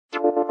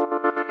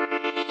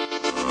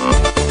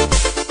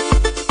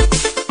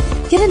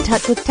Get in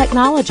touch with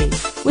technology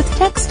with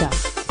Tech Stuff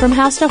from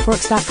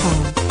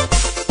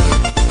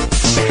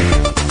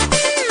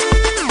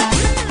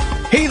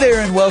HowStuffWorks.com. Hey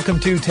there and welcome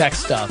to Tech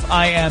Stuff.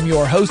 I am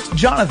your host,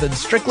 Jonathan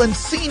Strickland,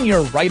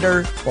 senior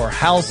writer for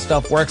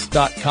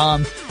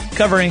HowStuffWorks.com,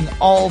 covering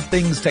all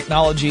things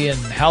technology and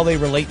how they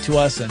relate to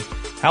us and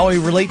how we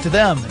relate to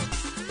them,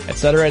 et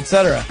cetera, et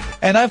cetera.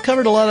 And I've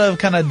covered a lot of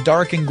kind of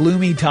dark and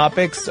gloomy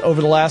topics over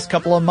the last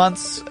couple of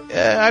months.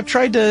 I've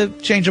tried to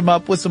change them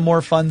up with some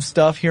more fun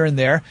stuff here and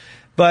there,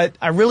 but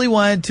I really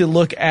wanted to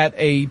look at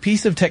a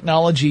piece of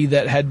technology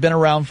that had been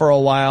around for a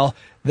while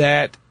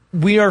that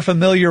we are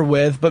familiar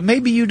with, but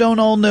maybe you don't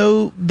all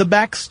know the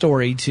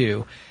backstory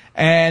to.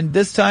 And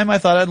this time I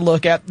thought I'd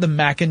look at the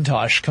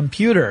Macintosh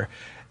computer.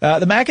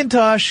 The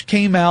Macintosh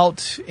came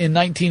out in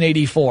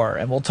 1984,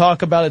 and we'll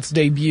talk about its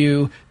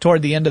debut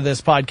toward the end of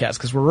this podcast,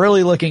 because we're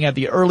really looking at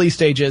the early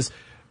stages,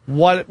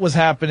 what was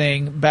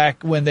happening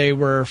back when they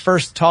were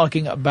first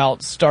talking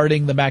about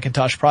starting the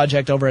Macintosh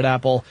project over at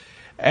Apple,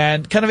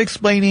 and kind of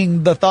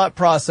explaining the thought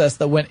process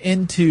that went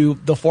into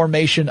the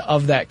formation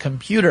of that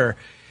computer.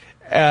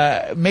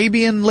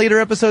 Maybe in later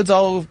episodes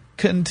I'll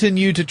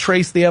continue to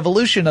trace the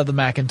evolution of the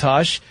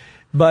Macintosh,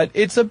 but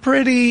it's a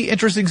pretty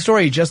interesting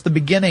story. Just the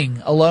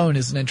beginning alone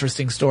is an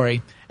interesting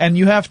story. And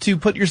you have to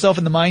put yourself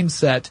in the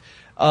mindset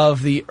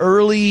of the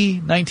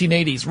early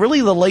 1980s,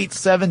 really the late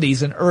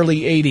 70s and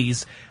early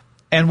 80s,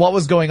 and what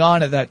was going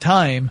on at that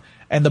time,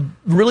 and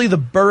the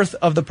birth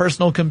of the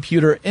personal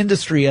computer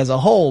industry as a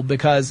whole,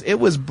 because it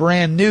was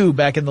brand new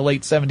back in the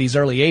late 70s,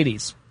 early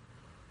 80s.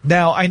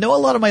 Now, I know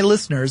a lot of my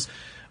listeners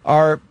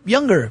are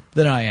younger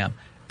than I am.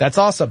 That's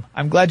awesome.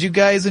 I'm glad you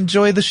guys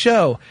enjoy the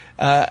show.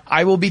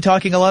 I will be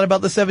talking a lot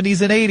about the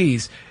 70s and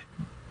 80s.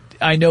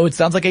 I know it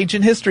sounds like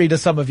ancient history to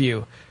some of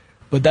you,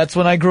 but that's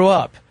when I grew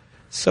up.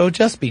 So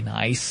just be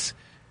nice.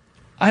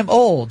 I'm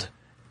old,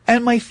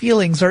 and my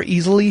feelings are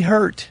easily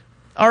hurt.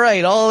 All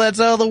right, all that's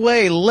out of the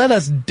way. Let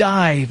us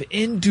dive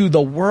into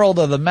the world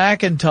of the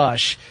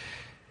Macintosh.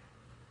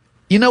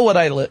 You know what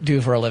I do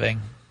for a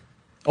living?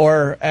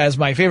 Or, as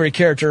my favorite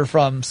character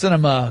from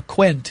cinema,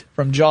 Quint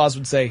from Jaws,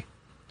 would say,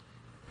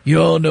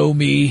 "You all know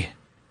me.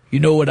 You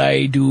know what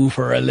I do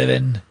for a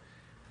living.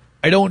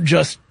 I don't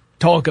just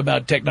talk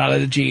about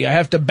technology. I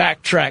have to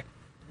backtrack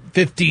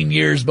 15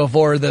 years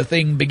before the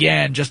thing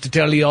began just to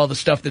tell you all the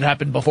stuff that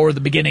happened before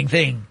the beginning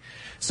thing."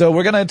 So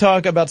we're going to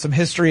talk about some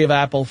history of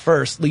Apple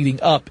first,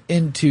 leading up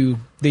into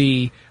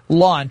the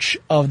launch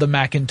of the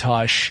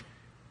Macintosh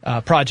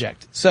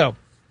project. So,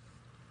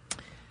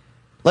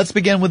 let's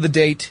begin with the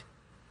date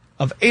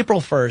of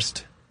April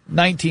 1st,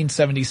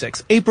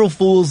 1976. April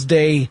Fool's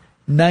Day,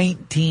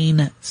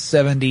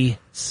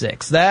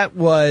 1976. That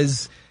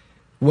was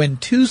when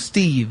two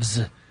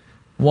Steves,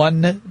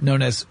 one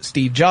known as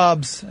Steve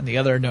Jobs and the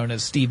other known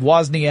as Steve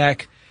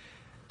Wozniak,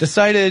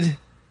 decided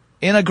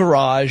in a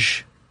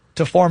garage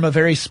to form a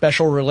very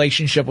special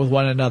relationship with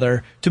one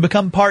another, to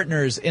become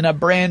partners in a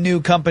brand new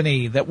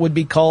company that would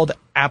be called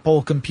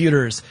Apple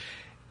Computers.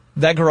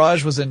 That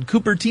garage was in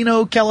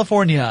Cupertino,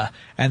 California,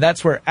 and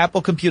that's where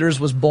Apple Computers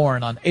was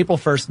born on April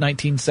 1st,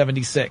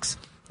 1976.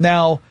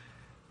 Now,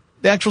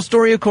 the actual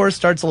story, of course,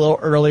 starts a little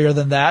earlier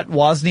than that.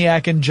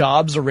 Wozniak and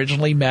Jobs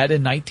originally met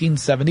in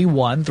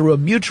 1971 through a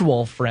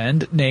mutual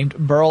friend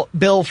named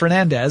Bill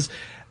Fernandez,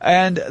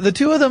 and the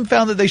two of them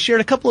found that they shared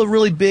a couple of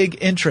really big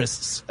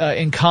interests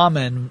in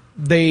common.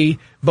 They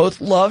both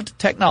loved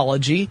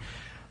technology,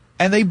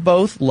 and they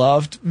both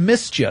loved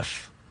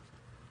mischief.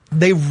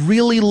 They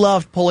really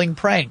loved pulling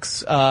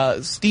pranks.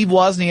 Steve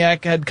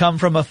Wozniak had come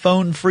from a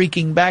phone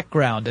phreaking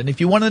background. And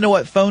if you want to know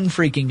what phone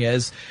phreaking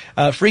is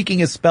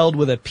spelled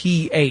with a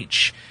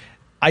PH.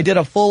 I did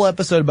a full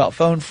episode about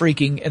phone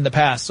phreaking in the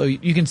past, so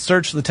you can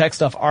search the Tech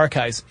Stuff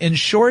archives. In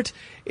short,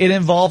 it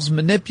involves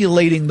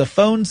manipulating the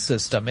phone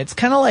system. It's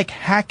kind of like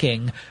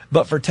hacking,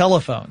 but for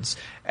telephones.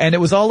 And it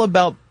was all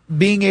about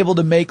being able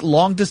to make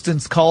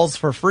long-distance calls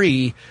for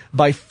free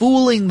by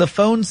fooling the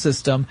phone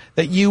system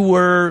that you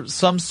were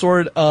some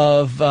sort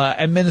of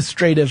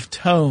administrative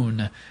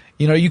tone.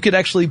 You know, you could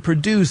actually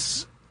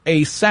produce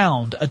a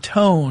sound, a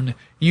tone,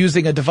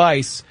 using a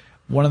device.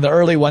 One of the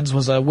early ones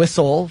was a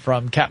whistle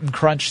from Captain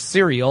Crunch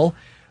cereal,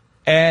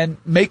 and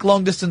make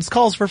long-distance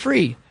calls for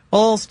free.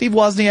 Well, Steve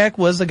Wozniak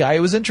was a guy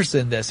who was interested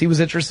in this. He was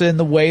interested in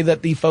the way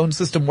that the phone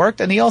system worked,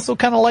 and he also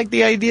kind of liked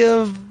the idea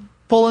of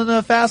pulling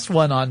a fast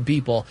one on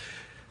people.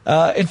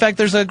 In fact,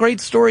 there's a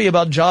great story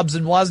about Jobs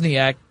and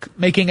Wozniak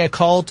making a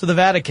call to the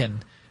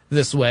Vatican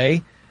this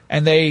way,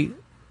 and they,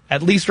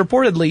 at least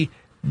reportedly,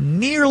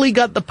 nearly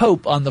got the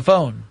Pope on the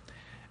phone.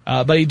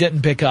 But he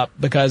didn't pick up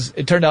because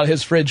it turned out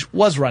his fridge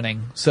was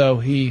running, so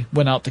he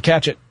went out to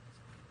catch it.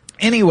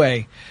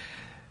 Anyway,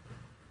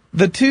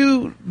 the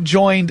two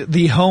joined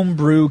the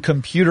Homebrew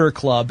Computer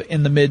Club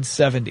in the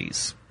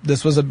mid-70s.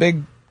 This was a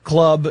big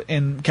club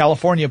in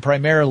California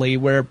primarily,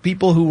 where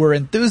people who were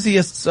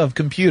enthusiasts of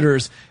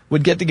computers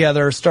would get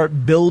together,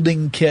 start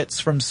building kits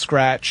from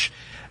scratch,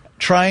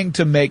 trying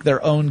to make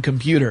their own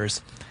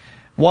computers.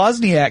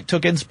 Wozniak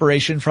took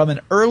inspiration from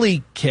an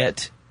early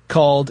kit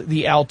called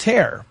the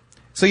Altair.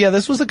 So yeah,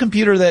 this was a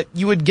computer that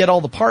you would get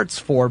all the parts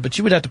for, but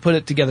you would have to put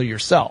it together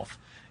yourself.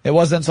 It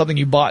wasn't something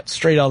you bought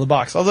straight out of the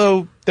box,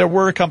 although there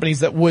were companies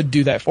that would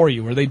do that for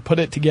you, where they'd put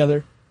it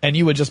together and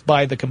you would just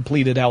buy the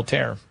completed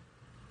Altair.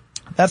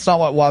 That's not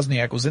what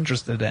Wozniak was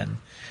interested in.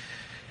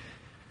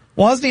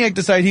 Wozniak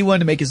decided he wanted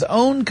to make his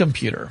own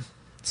computer.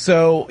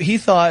 So he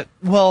thought,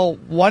 well,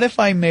 what if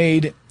I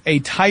made a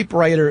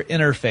typewriter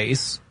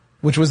interface,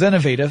 which was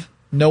innovative?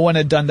 No one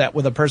had done that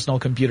with a personal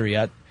computer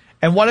yet.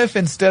 And what if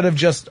instead of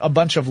just a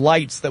bunch of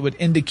lights that would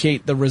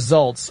indicate the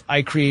results,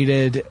 I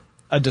created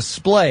a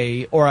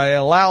display, or I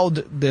allowed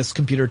this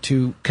computer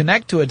to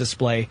connect to a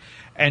display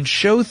and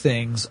show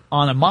things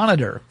on a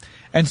monitor?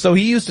 And so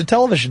he used a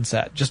television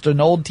set, just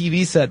an old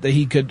TV set that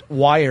he could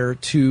wire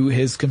to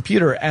his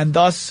computer, and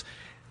thus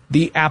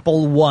the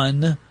Apple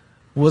I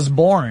was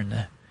born.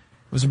 It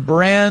was a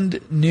brand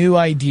new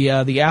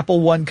idea. The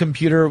Apple I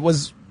computer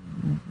was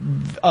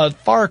a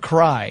far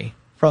cry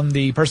from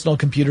the personal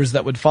computers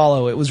that would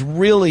follow. It was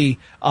really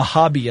a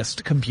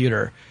hobbyist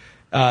computer.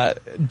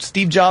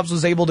 Steve Jobs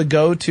was able to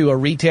go to a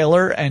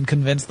retailer and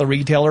convince the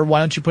retailer, why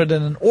don't you put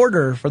in an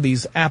order for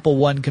these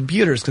Apple I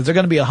computers, because they're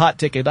going to be a hot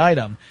ticket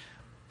item.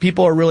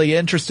 People are really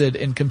interested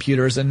in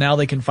computers, and now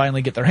they can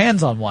finally get their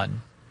hands on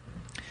one.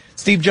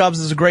 Steve Jobs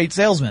is a great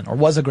salesman, or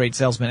was a great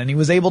salesman, and he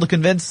was able to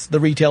convince the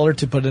retailer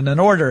to put in an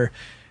order,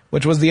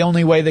 which was the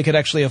only way they could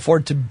actually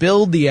afford to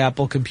build the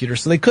Apple computer.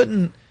 So they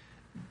couldn't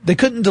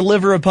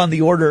deliver upon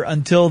the order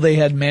until they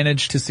had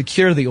managed to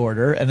secure the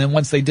order, and then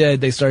once they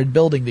did, they started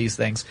building these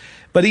things.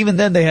 But even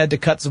then, they had to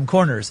cut some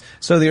corners.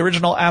 So the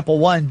original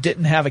Apple I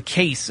didn't have a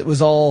case. It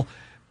was all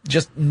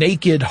just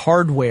naked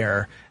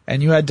hardware,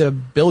 and you had to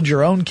build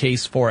your own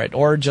case for it,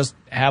 or just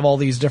have all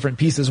these different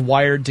pieces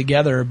wired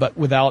together, but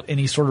without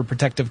any sort of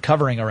protective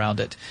covering around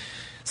it.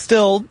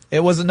 Still,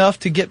 it was enough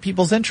to get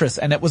people's interest,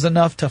 and it was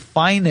enough to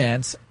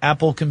finance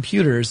Apple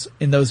computers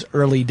in those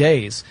early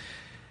days.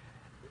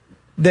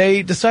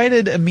 They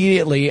decided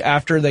immediately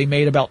after they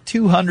made about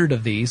 200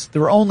 of these,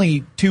 there were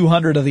only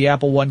 200 of the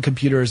Apple I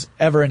computers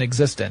ever in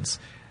existence,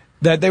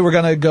 that they were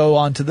going to go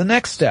on to the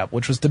next step,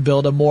 which was to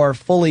build a more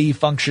fully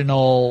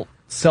functional,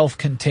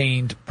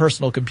 self-contained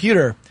personal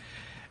computer.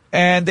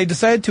 And they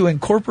decided to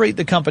incorporate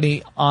the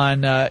company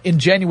in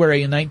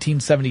January in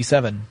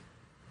 1977.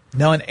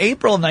 Now, in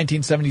April of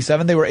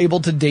 1977, they were able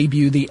to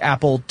debut the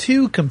Apple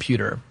II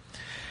computer.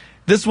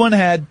 This one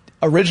had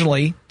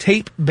originally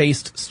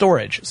tape-based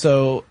storage.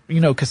 So,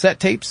 cassette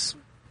tapes.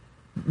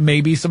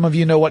 Maybe some of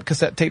you know what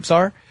cassette tapes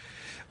are.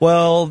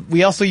 Well,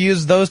 we also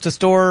used those to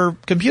store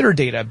computer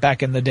data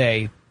back in the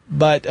day.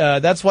 But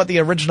that's what the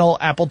original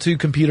Apple II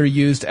computer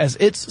used as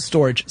its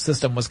storage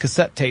system, was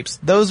cassette tapes.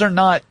 Those are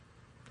not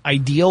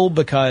ideal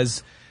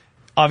because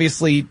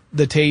obviously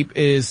the tape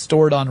is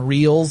stored on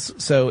reels.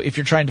 So if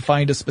you're trying to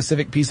find a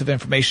specific piece of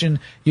information,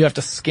 you have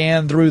to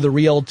scan through the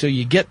reel till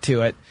you get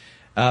to it.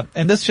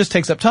 And this just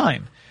takes up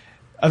time.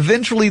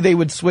 Eventually they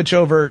would switch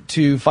over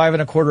to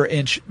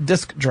 5.25-inch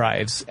disk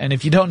drives. And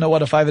if you don't know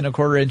what a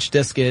 5.25-inch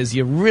disk is,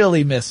 you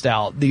really missed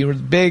out. The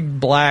big,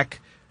 black,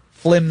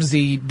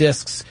 flimsy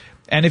disks.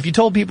 And if you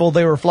told people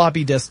they were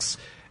floppy disks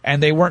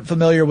and they weren't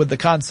familiar with the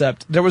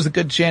concept, there was a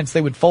good chance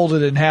they would fold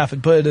it in half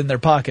and put it in their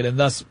pocket and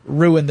thus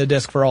ruin the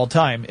disk for all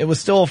time. It was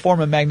still a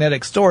form of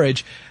magnetic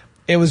storage.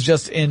 It was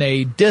just in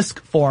a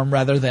disk form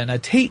rather than a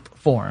tape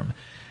form.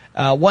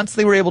 Once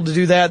they were able to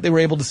do that, they were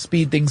able to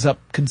speed things up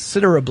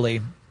considerably.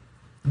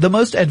 The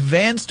most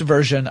advanced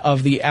version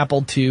of the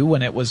Apple II,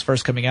 when it was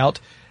first coming out,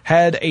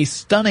 had a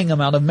stunning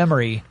amount of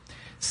memory.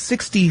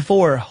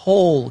 64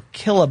 whole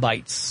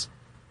kilobytes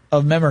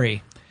of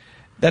memory.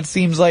 That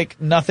seems like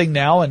nothing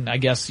now, and I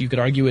guess you could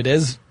argue it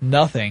is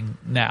nothing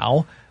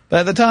now.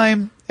 But at the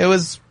time, it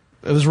was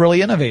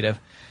really innovative.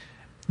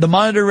 The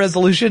monitor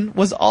resolution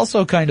was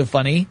also kind of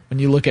funny when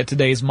you look at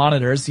today's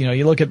monitors.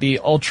 You look at the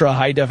ultra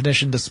high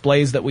definition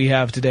displays that we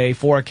have today,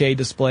 4K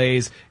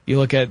displays. You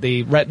look at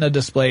the Retina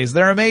displays.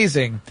 They're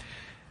amazing.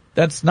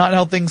 That's not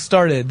how things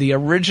started. The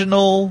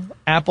original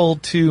Apple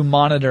II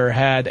monitor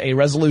had a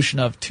resolution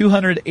of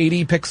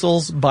 280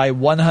 pixels by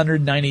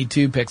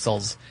 192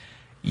 pixels.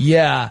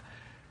 Yeah.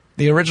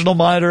 The original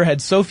monitor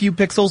had so few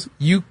pixels,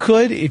 you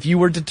could, if you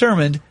were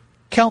determined,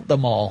 count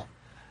them all.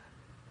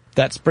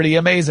 That's pretty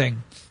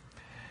amazing.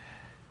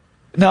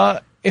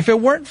 Now, if it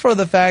weren't for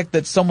the fact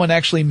that someone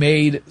actually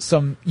made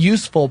some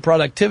useful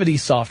productivity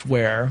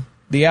software,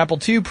 the Apple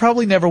II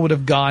probably never would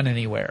have gone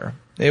anywhere.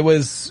 It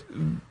was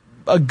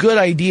a good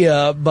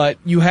idea, but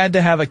you had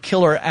to have a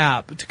killer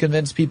app to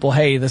convince people,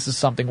 hey, this is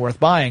something worth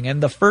buying.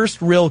 And the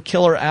first real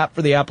killer app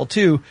for the Apple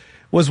II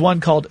was one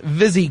called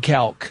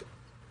VisiCalc.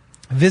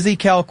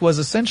 VisiCalc was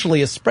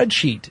essentially a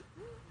spreadsheet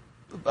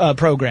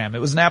program.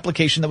 It was an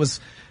application that was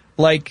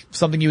like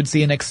something you would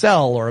see in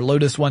Excel or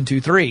Lotus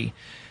 1-2-3.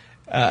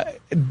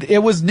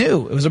 It was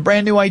new. It was a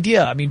brand new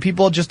idea. I mean,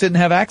 people just didn't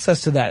have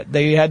access to that.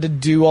 They had to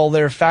do all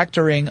their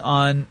factoring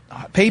on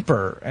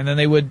paper, and then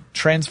they would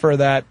transfer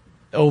that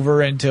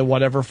over into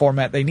whatever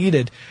format they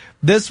needed.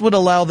 This would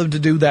allow them to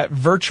do that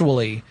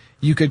virtually.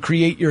 You could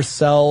create your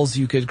cells,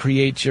 you could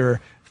create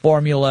your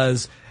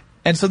formulas.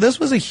 And so this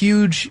was a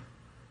huge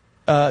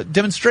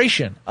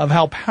demonstration of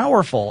how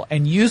powerful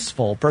and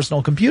useful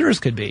personal computers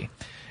could be.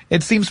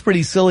 It seems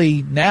pretty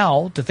silly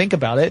now to think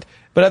about it,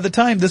 but at the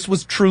time this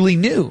was truly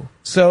new.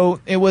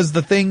 So it was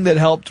the thing that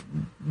helped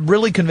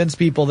really convince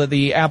people that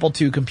the Apple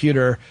II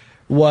computer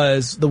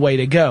was the way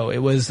to go. It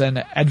was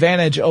an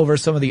advantage over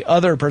some of the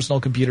other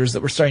personal computers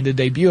that were starting to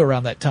debut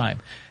around that time.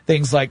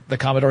 Things like the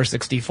Commodore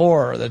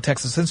 64 or the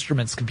Texas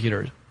Instruments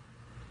computers.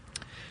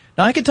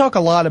 Now I could talk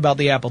a lot about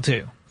the Apple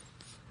II.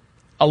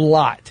 A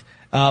lot.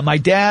 My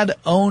dad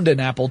owned an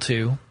Apple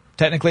II.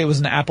 Technically it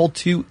was an Apple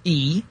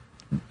IIe.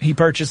 He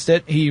purchased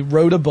it. He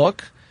wrote a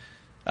book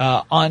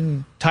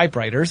on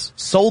typewriters,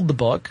 sold the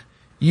book,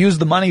 used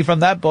the money from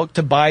that book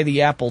to buy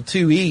the Apple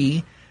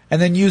IIe,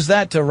 and then used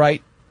that to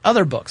write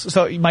other books.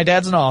 So my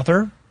dad's an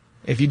author,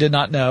 if you did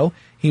not know.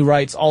 He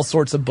writes all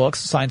sorts of books,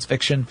 science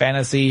fiction,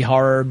 fantasy,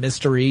 horror,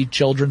 mystery,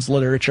 children's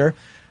literature.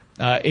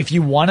 If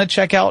you want to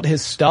check out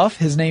his stuff,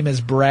 his name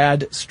is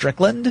Brad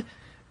Strickland.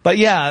 But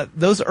yeah,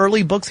 those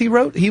early books he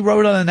wrote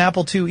on an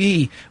Apple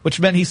IIe, which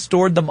meant he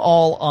stored them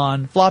all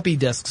on floppy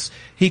disks.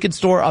 He could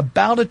store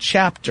about a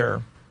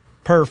chapter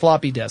per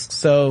floppy disk.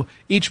 So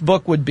each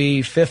book would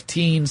be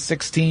 15,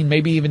 16,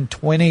 maybe even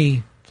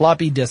 20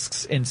 floppy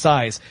disks in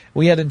size.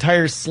 We had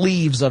entire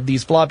sleeves of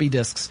these floppy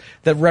disks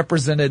that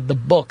represented the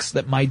books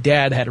that my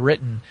dad had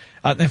written.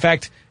 In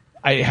fact,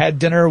 I had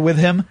dinner with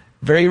him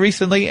very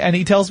recently, and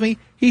he tells me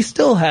he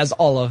still has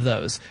all of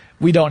those.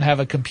 We don't have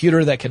a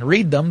computer that can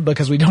read them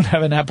because we don't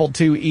have an Apple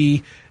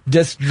IIe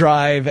disk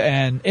drive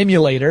and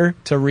emulator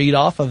to read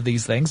off of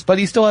these things, but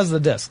he still has the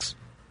disks.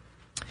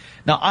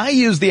 Now, I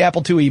use the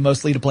Apple IIe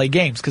mostly to play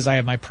games because I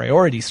have my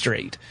priorities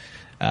straight.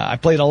 I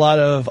played a lot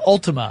of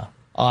Ultima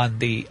on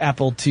the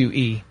Apple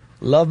IIe.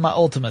 Love my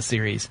Ultima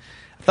series.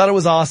 I thought it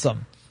was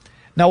awesome.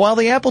 Now, while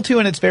the Apple II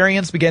and its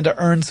variants began to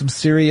earn some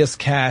serious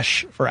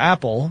cash for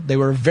Apple, they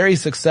were very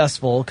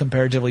successful,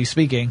 comparatively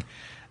speaking,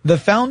 the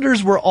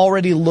founders were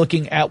already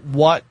looking at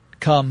what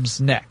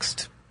comes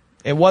next.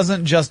 It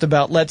wasn't just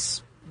about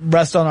let's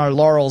rest on our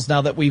laurels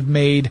now that we've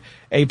made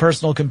a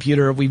personal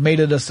computer, we've made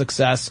it a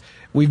success,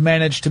 we've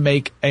managed to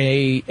make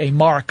a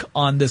mark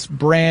on this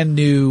brand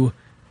new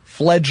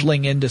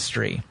fledgling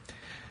industry.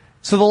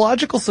 So the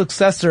logical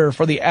successor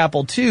for the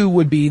Apple II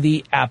would be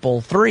the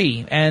Apple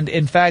III. And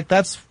in fact,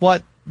 that's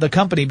what the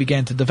company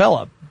began to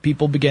develop.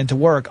 People began to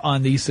work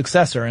on the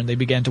successor, and they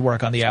began to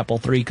work on the Apple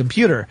III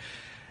computer.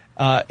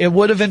 It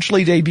would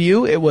eventually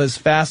debut. It was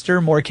faster,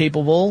 more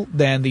capable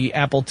than the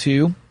Apple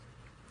II.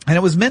 And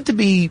it was meant to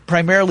be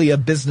primarily a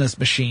business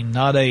machine,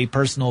 not a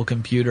personal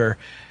computer.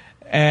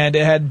 And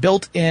it had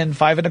built-in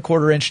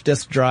 5.25-inch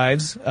disk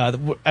drives,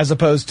 as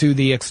opposed to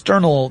the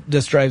external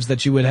disk drives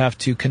that you would have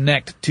to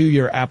connect to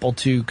your Apple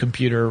II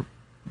computer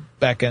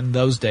back in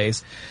those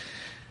days.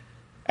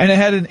 And it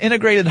had an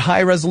integrated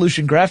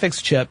high-resolution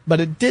graphics chip, but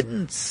it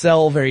didn't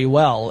sell very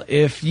well.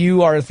 If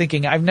you are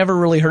thinking, I've never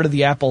really heard of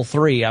the Apple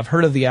III, I've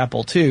heard of the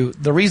Apple II,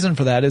 the reason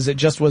for that is it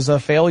just was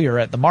a failure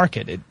at the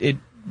market. It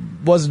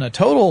wasn't a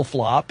total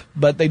flop,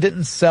 but they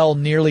didn't sell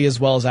nearly as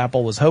well as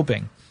Apple was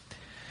hoping.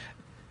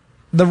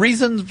 The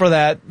reasons for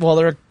that, well,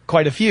 there are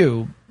quite a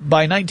few.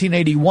 By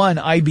 1981,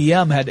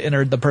 IBM had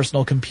entered the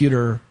personal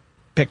computer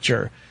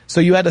picture. So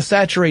you had a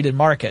saturated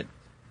market.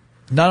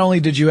 Not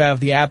only did you have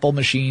the Apple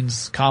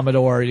machines,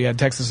 Commodore, you had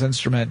Texas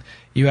Instrument,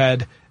 you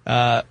had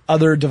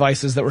other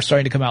devices that were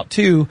starting to come out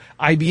too.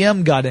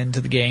 IBM got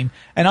into the game,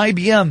 and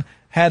IBM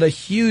had a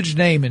huge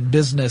name in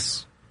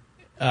business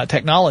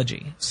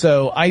technology.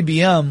 So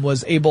IBM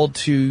was able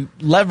to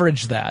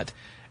leverage that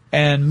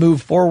and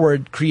move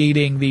forward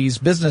creating these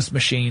business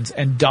machines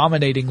and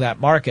dominating that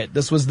market.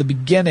 This was the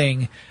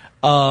beginning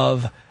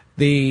of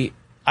the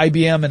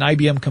IBM and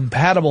IBM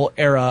compatible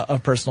era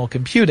of personal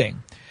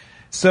computing.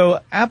 So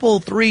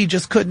Apple III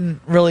just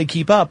couldn't really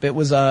keep up. It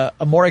was a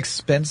more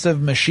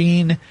expensive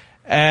machine,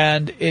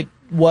 and it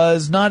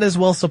was not as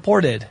well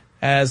supported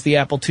as the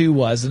Apple II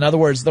was. In other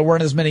words, there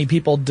weren't as many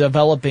people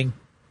developing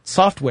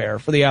software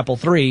for the Apple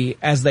III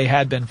as they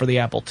had been for the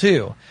Apple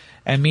II.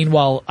 And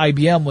meanwhile,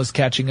 IBM was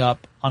catching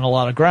up on a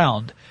lot of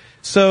ground.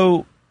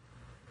 So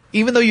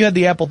even though you had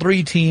the Apple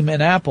III team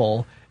in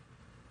Apple,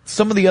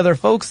 some of the other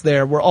folks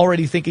there were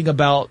already thinking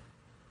about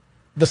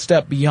the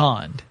step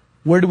beyond.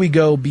 Where do we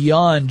go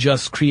beyond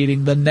just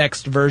creating the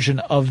next version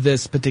of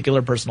this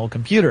particular personal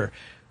computer?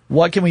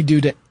 What can we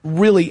do to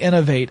really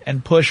innovate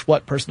and push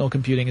what personal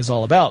computing is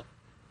all about?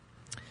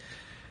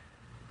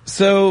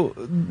 So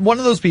one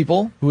of those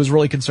people who was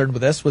really concerned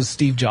with this was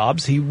Steve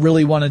Jobs. He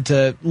really wanted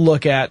to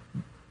look at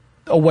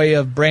a way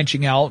of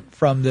branching out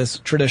from this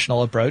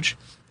traditional approach.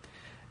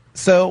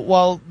 So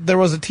while there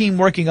was a team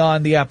working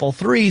on the Apple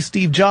III,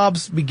 Steve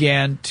Jobs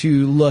began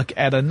to look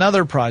at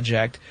another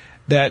project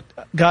that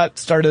got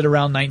started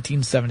around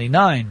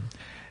 1979.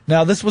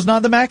 Now, this was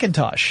not the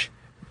Macintosh.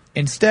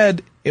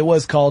 Instead, it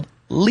was called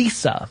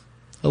Lisa.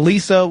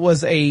 Lisa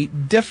was a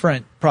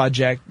different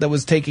project that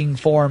was taking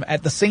form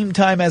at the same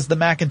time as the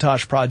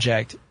Macintosh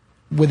project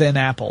within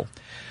Apple.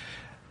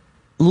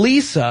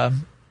 Lisa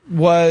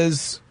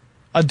was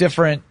a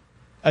different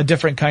a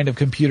different kind of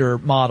computer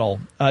model.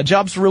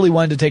 Jobs really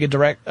wanted to take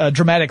a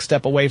dramatic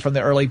step away from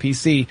the early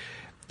PC.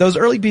 Those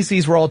early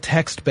PCs were all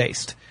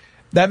text-based.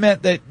 That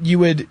meant that you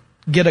would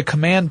get a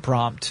command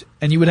prompt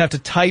and you would have to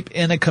type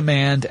in a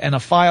command and a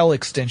file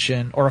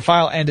extension or a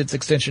file and its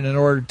extension in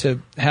order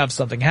to have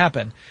something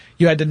happen.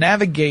 You had to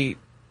navigate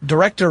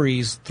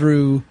directories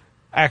through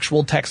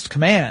actual text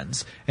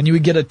commands and you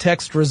would get a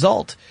text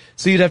result.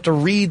 So you'd have to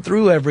read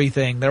through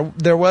everything.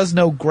 There was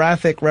no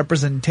graphic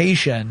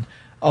representation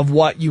of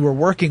what you were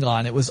working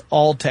on. It was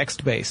all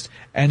text-based.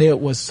 And it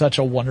was such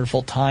a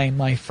wonderful time,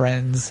 my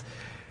friends.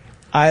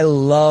 I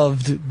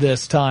loved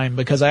this time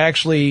because I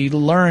actually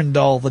learned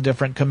all the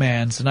different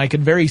commands and I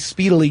could very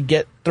speedily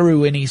get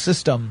through any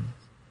system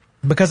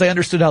because I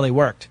understood how they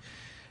worked.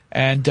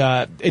 And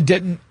it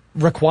didn't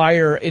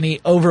require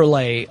any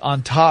overlay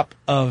on top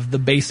of the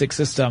basic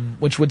system,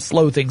 which would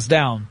slow things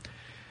down.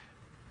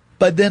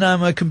 But then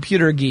I'm a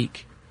computer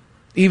geek.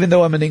 Even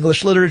though I'm an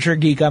English literature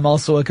geek, I'm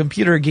also a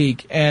computer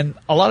geek. And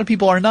a lot of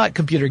people are not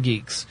computer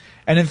geeks.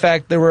 And in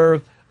fact, there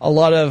were a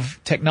lot of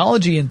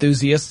technology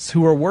enthusiasts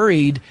who were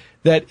worried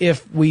that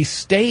if we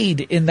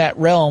stayed in that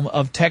realm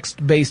of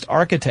text-based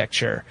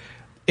architecture,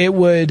 it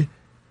would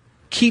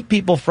keep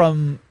people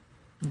from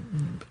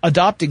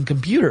adopting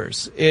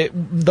computers.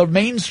 The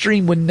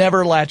mainstream would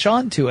never latch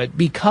on to it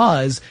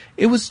because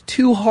it was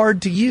too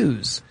hard to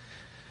use.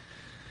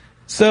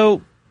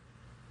 So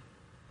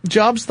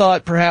Jobs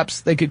thought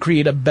perhaps they could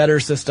create a better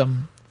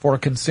system for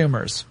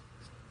consumers.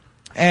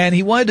 And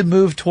he wanted to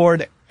move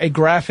toward a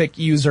graphic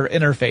user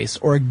interface,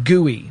 or a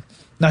GUI.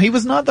 Now, he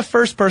was not the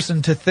first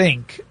person to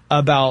think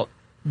about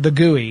the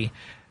GUI.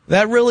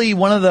 That really,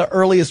 one of the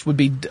earliest would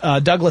be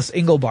Douglas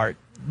Engelbart.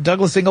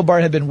 Douglas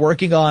Engelbart had been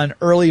working on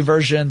early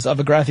versions of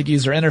a graphic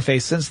user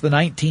interface since the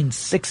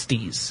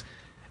 1960s.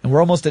 And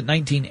we're almost at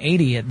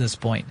 1980 at this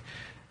point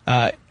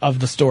of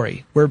the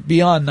story. We're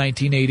beyond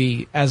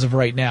 1980 as of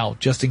right now,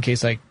 just in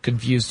case I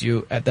confused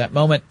you at that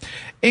moment.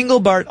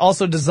 Engelbart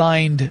also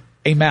designed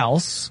a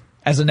mouse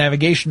as a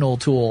navigational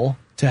tool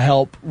to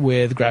help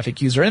with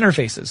graphic user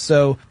interfaces.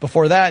 So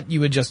before that, you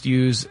would just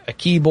use a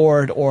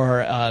keyboard or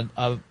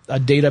a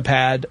data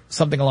pad,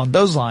 something along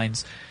those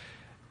lines.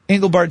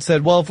 Engelbart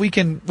said, well, if we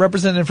can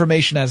represent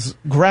information as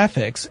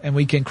graphics and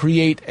we can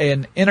create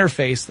an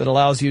interface that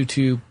allows you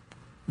to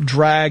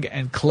drag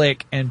and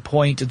click and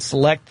point and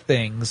select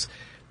things,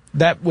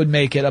 that would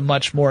make it a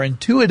much more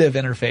intuitive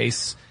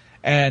interface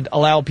and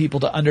allow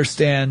people to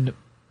understand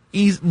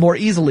more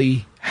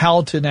easily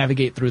how to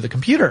navigate through the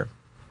computer.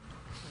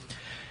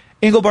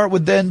 Engelbart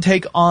would then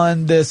take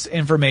on this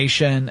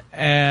information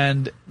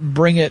and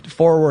bring it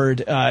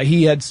forward.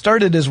 He had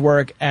started his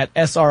work at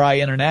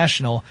SRI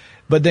International,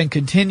 but then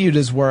continued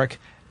his work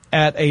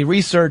at a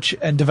research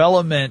and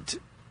development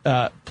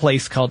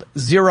place called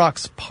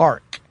Xerox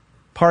PARC.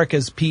 PARC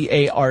is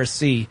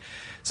P-A-R-C.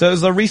 So it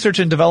was a research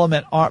and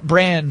development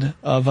brand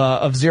of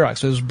Xerox.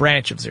 So it was a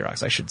branch of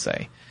Xerox, I should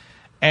say.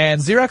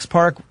 And Xerox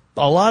PARC,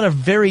 a lot of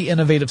very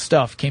innovative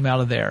stuff came out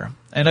of there.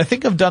 And I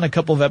think I've done a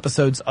couple of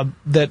episodes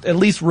that at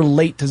least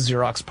relate to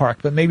Xerox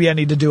PARC, but maybe I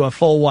need to do a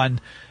full one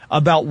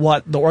about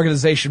what the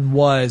organization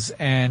was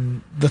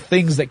and the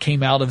things that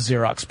came out of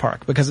Xerox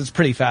PARC, because it's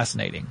pretty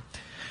fascinating.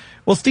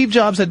 Well, Steve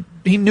Jobs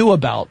he knew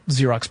about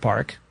Xerox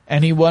PARC,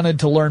 and he wanted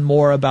to learn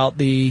more about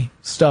the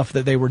stuff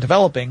that they were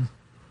developing.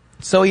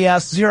 So he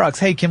asked Xerox,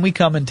 hey, can we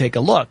come and take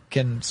a look?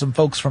 Can some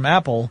folks from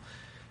Apple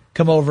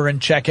come over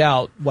and check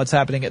out what's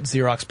happening at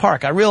Xerox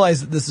PARC? I realize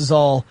that this is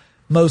all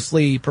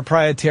mostly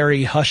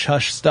proprietary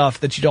hush-hush stuff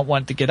that you don't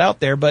want to get out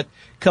there, but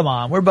come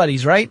on, we're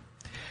buddies, right?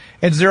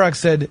 And Xerox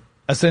said,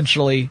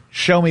 essentially,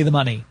 show me the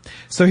money.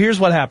 So here's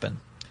what happened.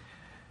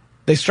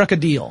 They struck a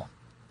deal.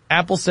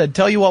 Apple said,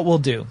 tell you what we'll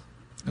do.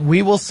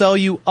 We will sell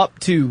you up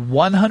to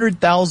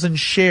 100,000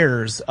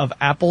 shares of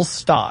Apple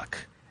stock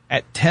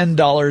at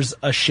 $10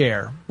 a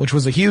share, which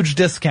was a huge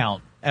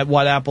discount at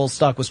what Apple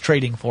stock was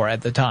trading for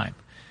at the time.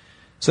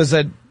 So I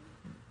said,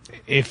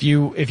 if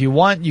you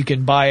want, you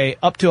can buy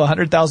up to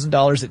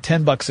 $100,000 at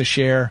 $10 a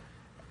share.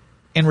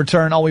 In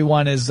return, all we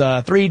want is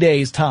 3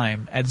 days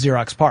time at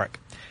Xerox PARC.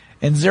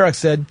 And Xerox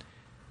said,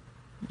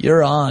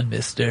 you're on,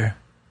 mister.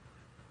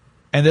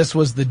 And this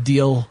was the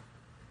deal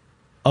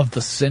of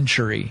the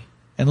century.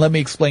 And let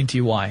me explain to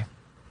you why.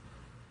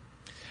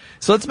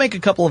 So let's make a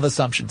couple of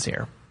assumptions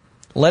here.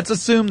 Let's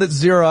assume that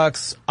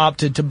Xerox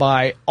opted to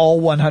buy all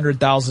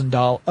 100,000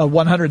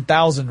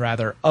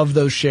 of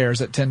those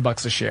shares at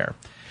 $10 a share.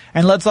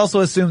 And let's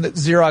also assume that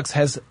Xerox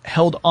has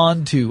held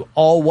on to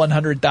all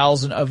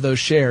 100,000 of those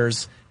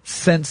shares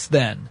since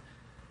then,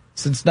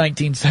 since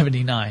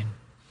 1979.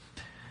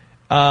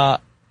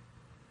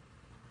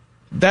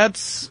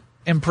 That's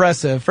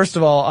impressive. First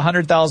of all,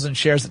 100,000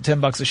 shares at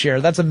 $10 a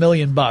share. That's $1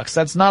 million.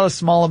 That's not a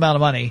small amount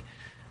of money.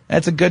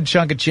 That's a good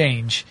chunk of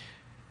change,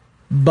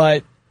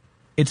 but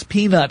it's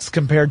peanuts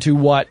compared to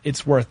what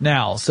it's worth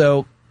now.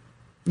 So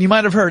you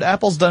might have heard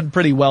Apple's done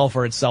pretty well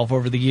for itself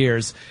over the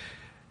years.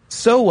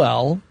 So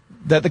well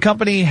that the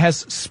company has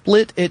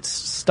split its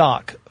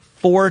stock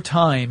 4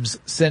 times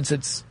since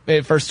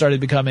it first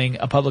started becoming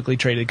a publicly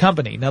traded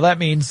company. Now that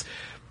means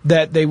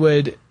that they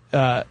would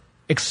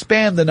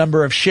expand the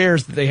number of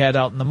shares that they had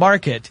out in the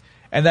market,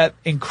 and that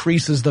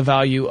increases the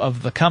value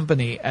of the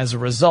company as a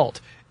result.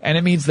 And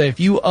it means that if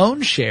you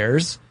own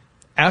shares,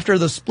 after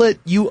the split,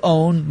 you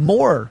own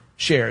more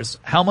shares.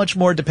 How much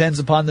more depends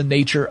upon the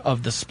nature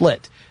of the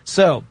split.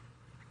 So,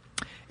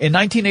 in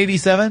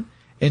 1987,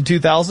 in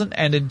 2000,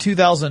 and in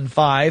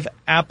 2005,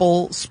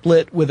 Apple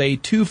split with a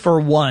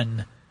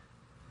 2-for-1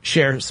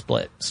 share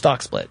split,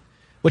 stock split,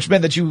 which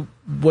meant that you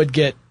would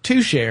get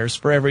 2 shares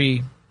for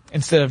every,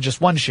 instead of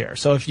just 1 share.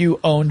 So if you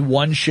owned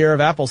 1 share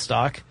of Apple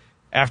stock,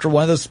 after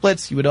one of those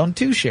splits, you would own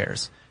 2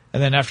 shares.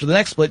 And then after the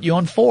next split, you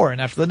own 4.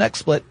 And after the next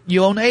split,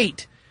 you own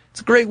 8.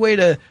 It's a great way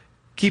to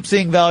keep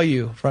seeing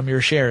value from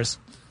your shares.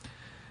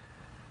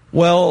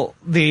 Well,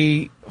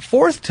 the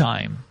 4th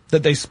time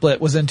that they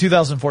split was in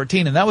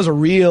 2014, and that was a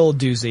real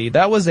doozy.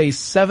 That was a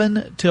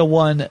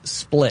 7-to-1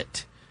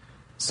 split.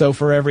 So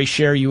for every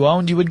share you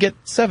owned, you would get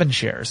 7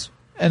 shares.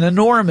 An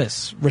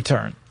enormous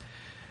return.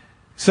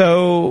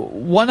 So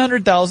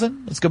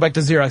 100,000, let's go back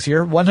to Xerox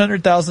here,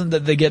 100,000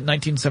 that they get in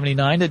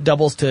 1979, it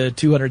doubles to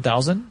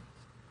 200,000.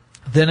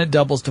 Then it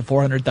doubles to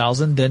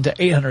 400,000, then to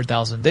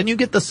 800,000. Then you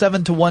get the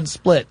 7-to-1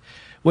 split,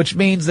 which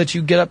means that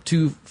you get up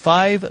to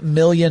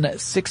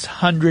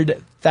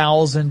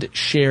 5,600,000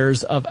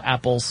 shares of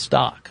Apple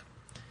stock.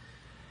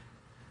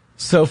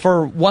 So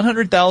for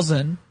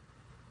 100,000,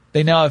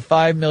 they now have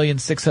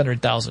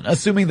 5,600,000,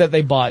 assuming that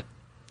they bought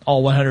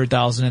all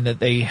 100,000 and that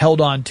they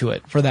held on to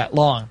it for that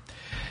long.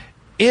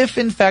 If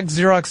in fact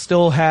Xerox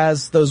still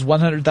has those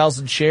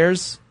 100,000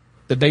 shares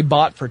that they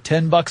bought for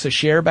 $10 a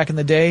share back in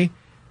the day,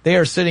 they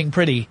are sitting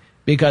pretty,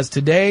 because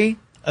today,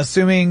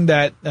 assuming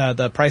that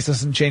the price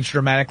hasn't changed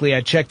dramatically,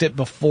 I checked it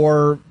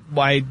before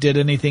I did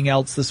anything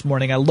else this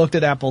morning. I looked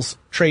at Apple's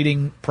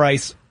trading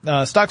price.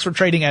 Stocks were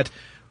trading at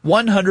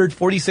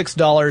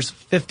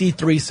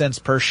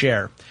 $146.53 per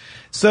share.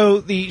 So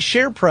the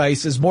share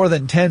price is more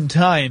than 10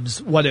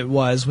 times what it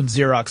was when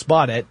Xerox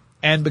bought it.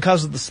 And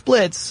because of the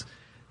splits,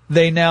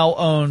 they now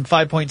own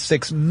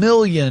 5.6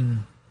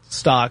 million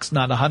stocks,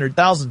 not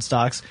 100,000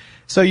 stocks.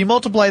 So you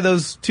multiply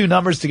those two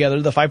numbers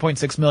together, the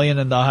 5.6 million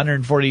and the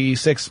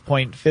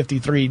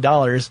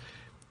 $146.53,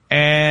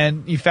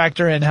 and you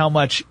factor in how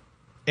much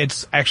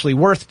it's actually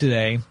worth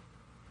today.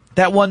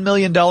 That $1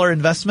 million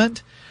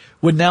investment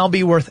would now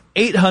be worth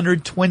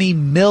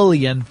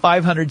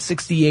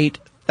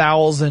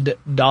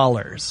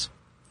 $820,568,000.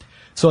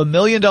 So $1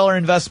 million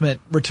investment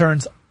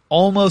returns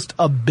almost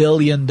 $1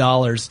 billion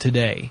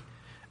today.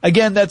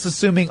 Again, that's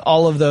assuming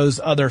all of those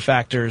other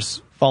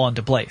factors fall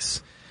into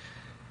place.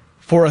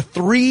 For a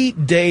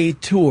 3-day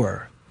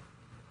tour,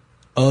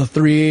 we'll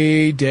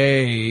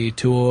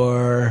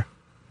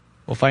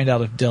find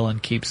out if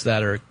Dylan keeps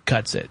that or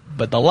cuts it,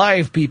 but the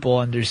live people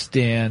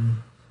understand.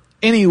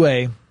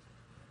 Anyway,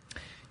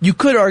 you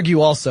could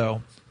argue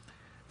also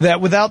that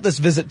without this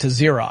visit to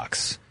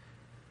Xerox,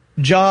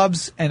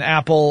 Jobs and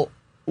Apple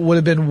would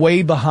have been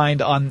way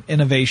behind on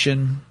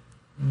innovation.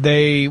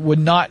 They would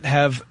not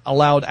have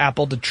allowed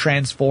Apple to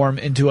transform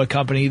into a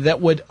company that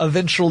would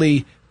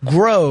eventually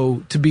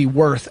grow to be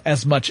worth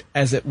as much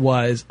as it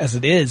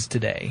is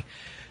today.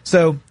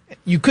 So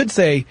you could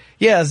say,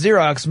 yeah,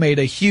 Xerox made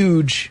a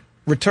huge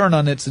return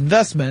on its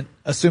investment,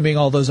 assuming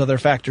all those other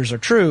factors are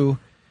true,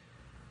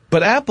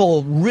 but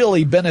Apple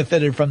really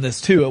benefited from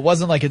this too. It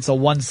wasn't like it's a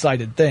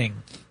one-sided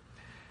thing.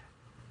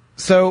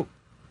 So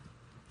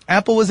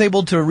Apple was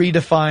able to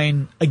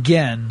redefine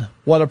again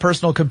what a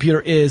personal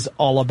computer is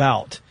all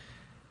about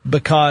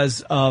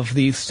because of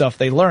the stuff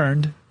they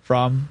learned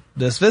from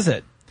this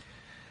visit.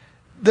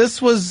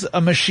 This was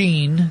a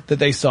machine that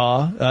they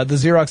saw, the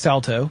Xerox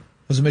Alto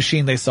was a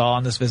machine they saw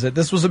on this visit.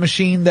 This was a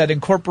machine that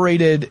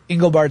incorporated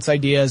Engelbart's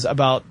ideas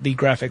about the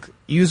graphic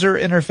user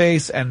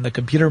interface and the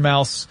computer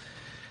mouse.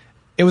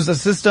 It was a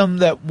system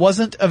that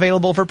wasn't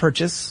available for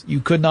purchase. You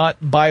could not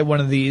buy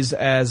one of these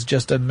as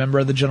just a member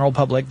of the general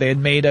public. They had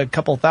made a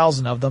couple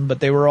thousand of them,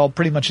 but they were all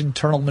pretty much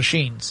internal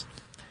machines.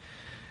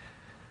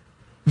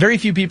 Very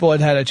few people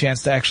had had a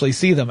chance to actually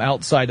see them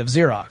outside of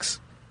Xerox.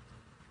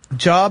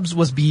 Jobs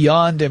was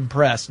beyond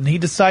impressed, and he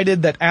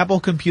decided that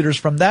Apple computers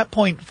from that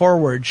point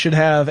forward should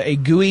have a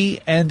GUI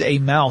and a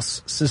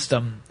mouse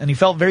system, and he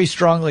felt very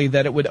strongly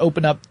that it would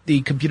open up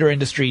the computer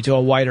industry to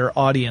a wider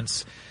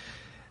audience.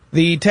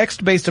 The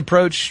text-based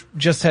approach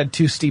just had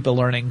too steep a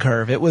learning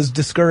curve. It was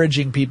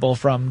discouraging people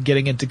from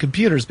getting into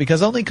computers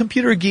because only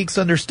computer geeks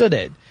understood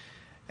it.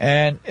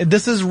 And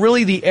this is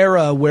really the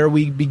era where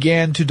we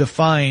began to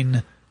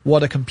define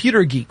what a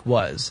computer geek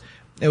was.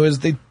 It was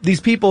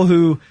these people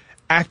who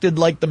acted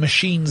like the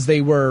machines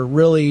they were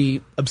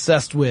really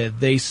obsessed with.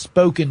 They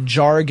spoke in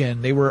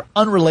jargon. They were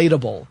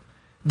unrelatable.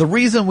 The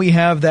reason we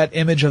have that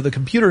image of the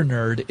computer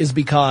nerd is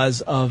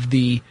because of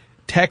the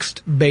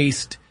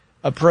text-based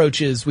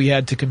approaches we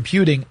had to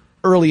computing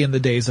early in the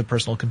days of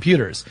personal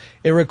computers.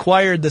 It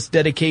required this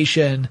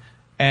dedication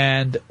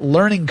and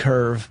learning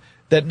curve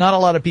that not a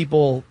lot of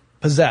people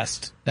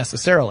possessed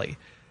necessarily.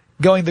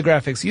 Going the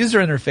graphics user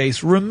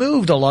interface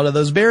removed a lot of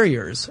those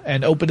barriers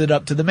and opened it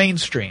up to the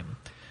mainstream.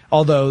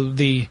 Although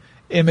the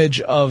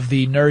image of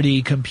the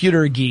nerdy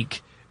computer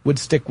geek would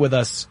stick with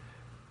us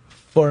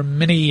for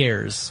many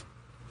years,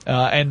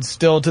 and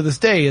still to this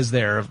day is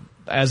there,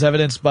 as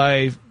evidenced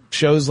by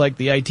shows like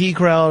the IT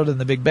Crowd and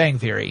the Big Bang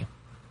Theory.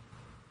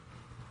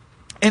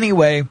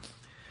 Anyway,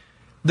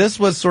 this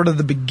was sort of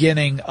the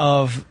beginning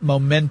of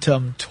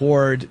momentum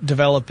toward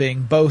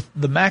developing both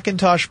the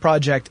Macintosh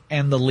project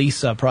and the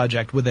Lisa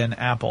project within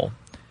Apple.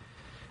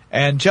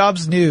 And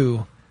Jobs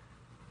knew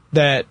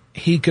that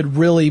he could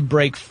really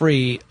break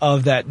free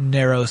of that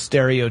narrow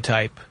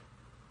stereotype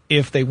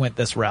if they went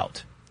this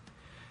route.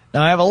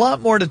 Now, I have a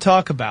lot more to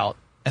talk about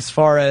as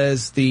far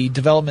as the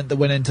development that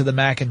went into the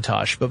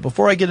Macintosh, but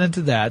before I get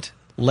into that,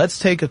 let's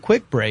take a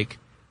quick break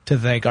to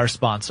thank our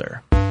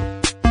sponsor.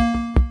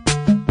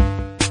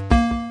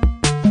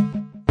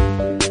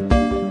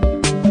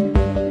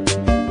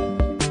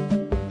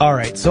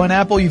 Alright, so in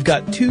Apple you've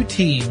got two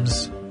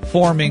teams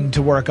forming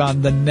to work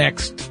on the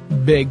next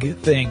big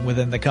thing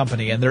within the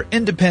company, and they're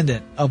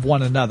independent of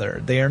one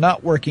another. They are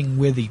not working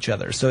with each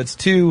other, so it's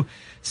two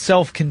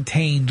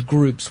self-contained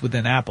groups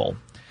within Apple.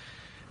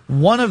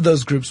 One of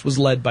those groups was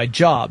led by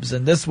Jobs,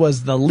 and this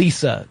was the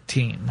Lisa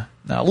team.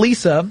 Now,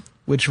 Lisa,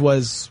 which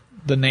was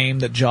the name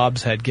that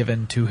Jobs had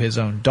given to his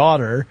own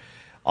daughter,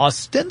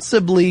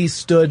 ostensibly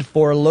stood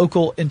for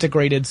Local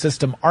Integrated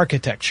System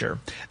Architecture.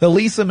 The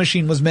Lisa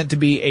machine was meant to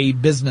be a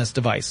business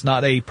device,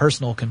 not a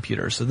personal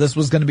computer. So this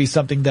was going to be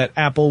something that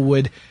Apple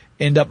would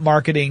end up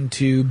marketing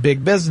to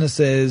big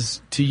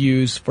businesses to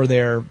use for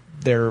their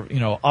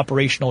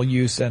operational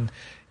use, and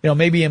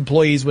maybe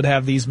employees would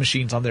have these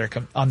machines on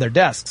their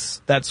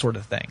desks, that sort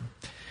of thing.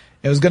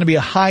 It was going to be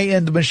a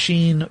high-end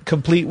machine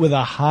complete with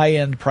a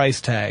high-end price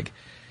tag.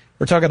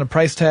 We're talking a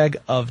price tag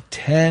of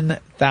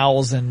 $10,000.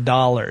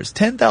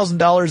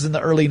 $10,000 in the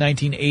early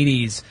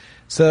 1980s.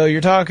 So you're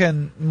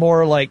talking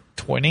more like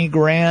 20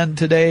 grand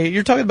today.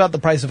 You're talking about the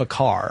price of a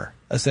car,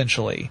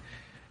 essentially,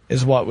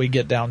 is what we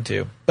get down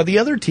to. But the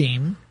other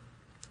team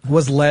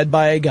was led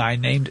by a guy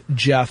named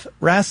Jeff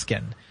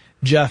Raskin.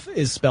 Jeff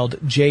is spelled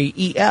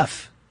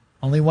J-E-F.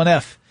 Only one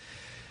F.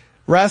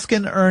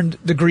 Raskin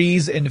earned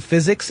degrees in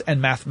physics and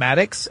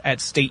mathematics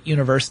at State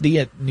University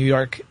at New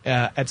York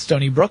at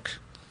Stony Brook.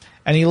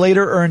 And he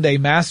later earned a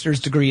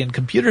master's degree in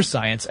computer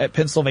science at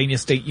Pennsylvania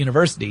State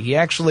University. He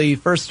actually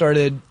first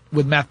started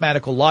with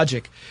mathematical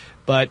logic,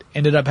 but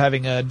ended up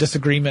having a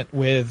disagreement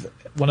with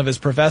one of his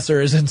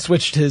professors and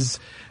switched his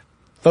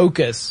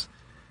focus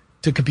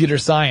to computer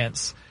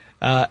science,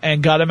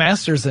 and got a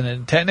master's in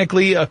it.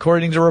 Technically,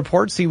 according to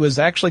reports, he was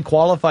actually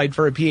qualified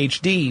for a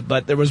PhD,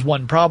 but there was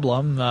one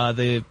problem.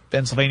 The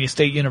Pennsylvania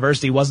State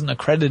University wasn't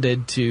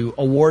accredited to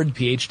award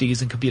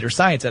PhDs in computer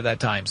science at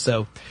that time.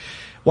 So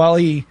while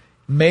he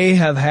may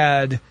have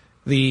had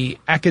the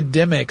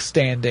academic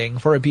standing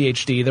for a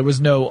PhD, there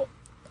was no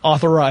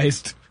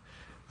authorized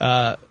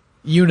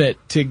unit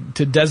to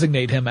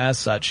designate him as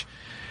such.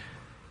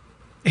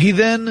 He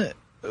then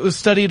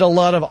studied a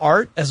lot of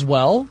art as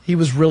well. He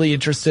was really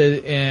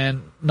interested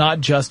in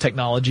not just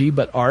technology,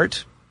 but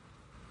art.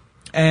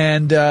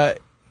 And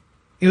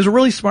he was a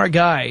really smart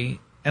guy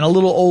and a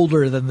little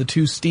older than the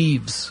two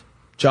Steves,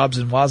 Jobs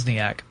and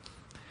Wozniak.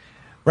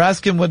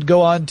 Raskin would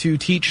go on to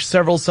teach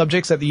several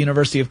subjects at the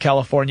University of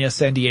California,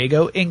 San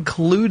Diego,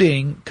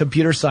 including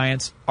computer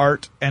science,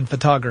 art, and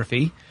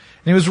photography. And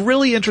he was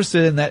really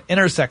interested in that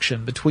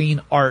intersection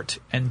between art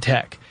and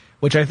tech,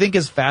 which I think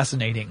is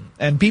fascinating.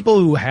 And people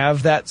who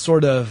have that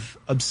sort of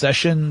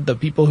obsession, the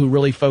people who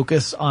really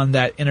focus on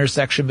that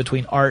intersection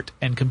between art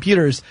and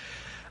computers,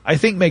 I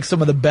think make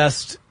some of the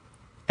best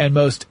and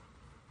most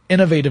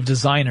innovative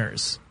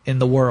designers in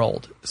the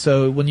world.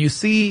 So when you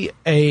see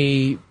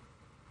a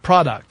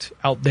product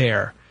out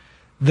there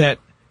that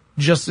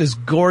just is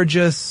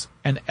gorgeous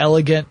and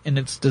elegant in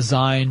its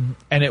design,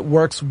 and it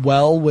works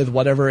well with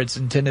whatever its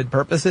intended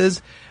purpose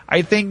is,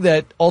 I think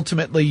that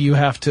ultimately you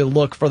have to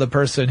look for the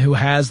person who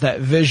has that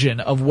vision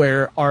of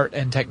where art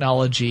and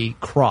technology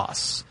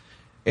cross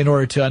in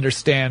order to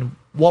understand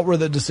what were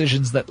the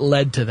decisions that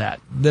led to that.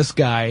 This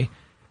guy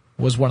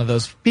was one of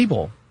those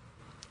people.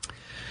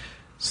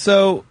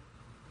 So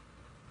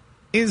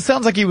it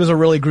sounds like he was a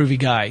really groovy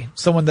guy,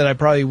 someone that I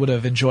probably would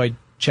have enjoyed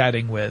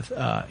chatting with.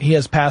 He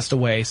has passed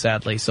away,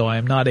 sadly, so I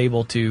am not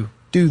able to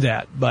do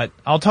that, but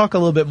I'll talk a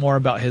little bit more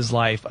about his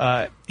life.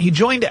 He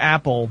joined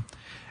Apple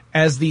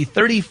as the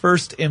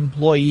 31st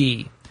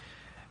employee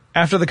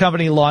after the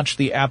company launched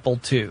the Apple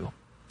II.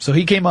 So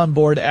he came on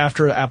board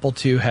after Apple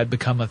II had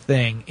become a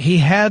thing. He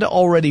had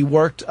already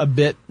worked a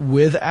bit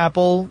with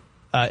Apple.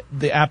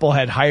 The Apple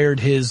had hired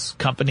his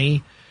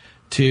company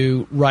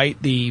to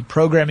write the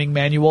programming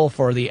manual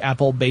for the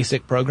Apple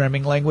Basic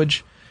Programming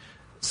Language.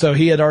 So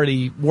he had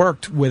already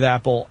worked with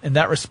Apple in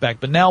that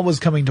respect, but now was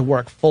coming to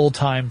work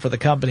full-time for the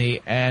company,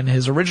 and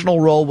his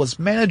original role was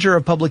manager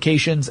of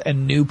publications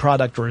and new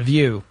product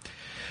review.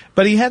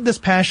 But he had this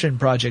passion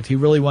project he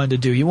really wanted to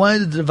do. He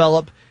wanted to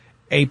develop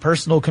a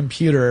personal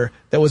computer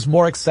that was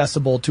more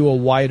accessible to a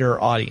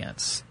wider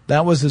audience.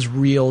 That was his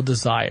real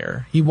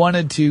desire. He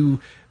wanted to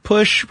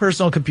push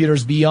personal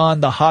computers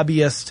beyond the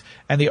hobbyist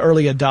and the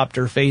early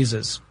adopter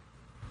phases.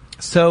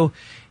 So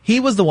he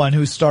was the one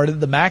who started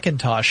the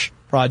Macintosh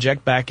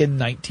project back in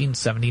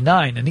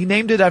 1979, and he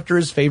named it after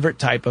his favorite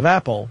type of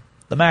apple,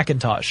 the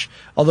Macintosh,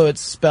 although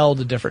it's spelled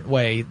a different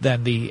way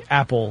than the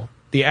actual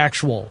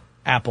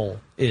apple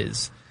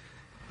is.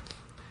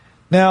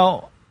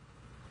 Now,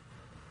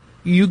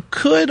 you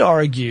could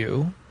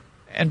argue,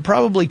 and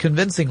probably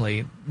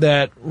convincingly,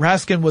 that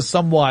Raskin was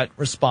somewhat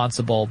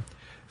responsible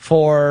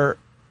for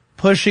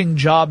pushing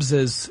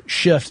Jobs'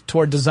 shift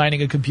toward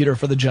designing a computer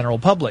for the general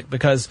public,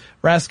 because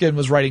Raskin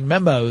was writing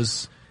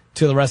memos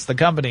to the rest of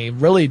the company,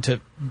 really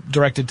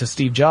directed to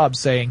Steve Jobs,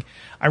 saying,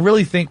 I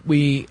really think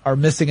we are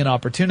missing an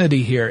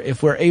opportunity here.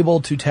 If we're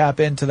able to tap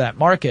into that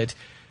market,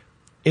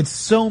 it's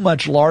so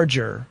much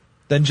larger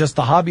than just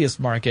the hobbyist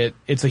market.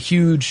 It's a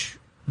huge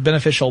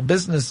beneficial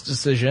business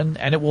decision,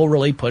 and it will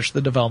really push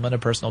the development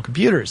of personal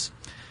computers.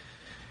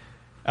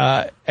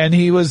 And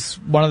he was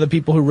one of the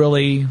people who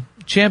really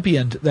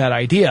championed that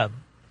idea.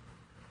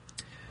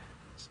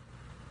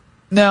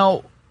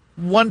 Now,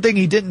 one thing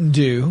he didn't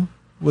do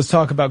was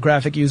talk about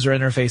graphic user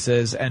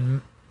interfaces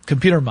and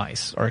computer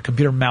mice, or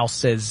computer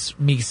mouses,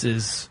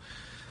 mices,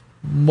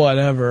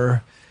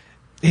 whatever.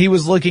 He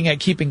was looking at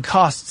keeping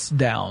costs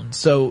down.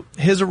 So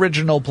his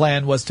original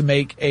plan was to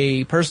make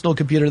a personal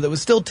computer that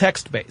was still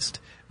text-based,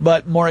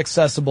 but more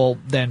accessible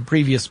than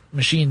previous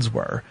machines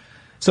were.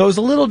 So it was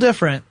a little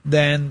different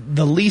than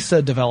the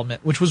Lisa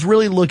development, which was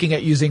really looking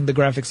at using the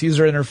graphics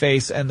user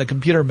interface and the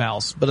computer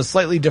mouse, but a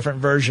slightly different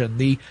version.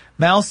 The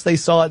mouse they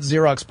saw at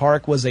Xerox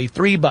PARC was a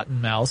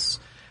 3-button mouse,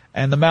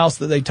 and the mouse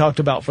that they talked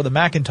about for the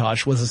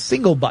Macintosh was a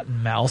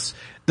single-button mouse.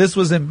 This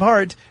was in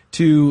part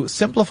to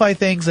simplify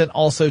things and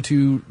also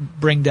to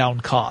bring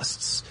down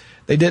costs.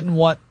 They didn't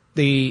want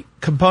the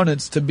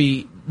components to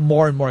be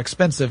more and more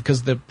expensive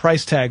because the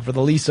price tag for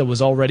the Lisa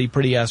was already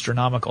pretty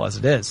astronomical as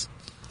it is.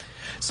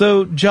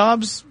 So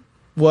Jobs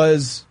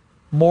was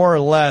more or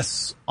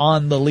less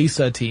on the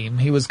Lisa team.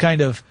 He was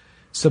kind of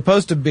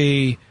supposed to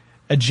be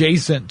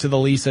adjacent to the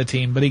Lisa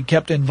team, but he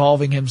kept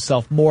involving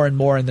himself more and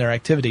more in their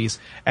activities,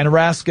 and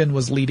Raskin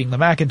was leading the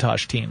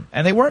Macintosh team.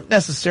 And they weren't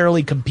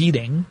necessarily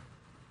competing,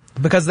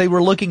 because they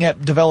were looking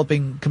at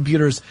developing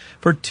computers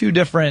for two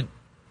different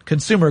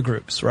consumer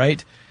groups,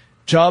 right?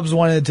 Jobs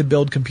wanted to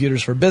build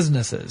computers for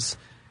businesses,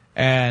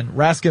 and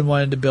Raskin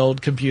wanted to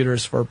build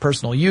computers for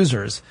personal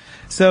users.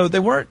 So they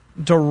weren't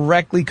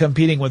directly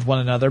competing with one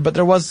another, but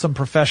there was some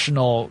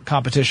professional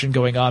competition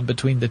going on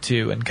between the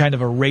two, and kind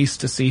of a race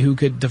to see who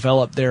could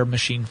develop their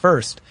machine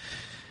first,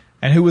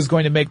 and who was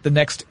going to make the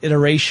next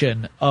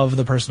iteration of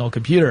the personal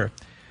computer.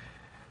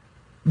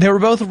 They were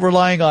both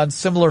relying on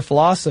similar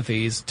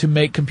philosophies to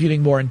make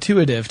computing more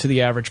intuitive to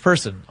the average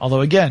person. Although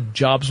again,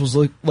 Jobs was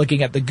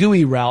looking at the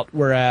GUI route,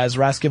 whereas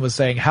Raskin was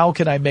saying, how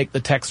can I make the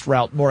text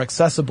route more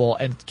accessible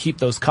and keep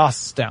those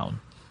costs down?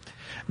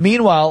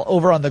 Meanwhile,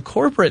 over on the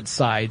corporate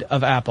side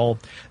of Apple,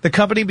 the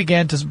company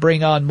began to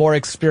bring on more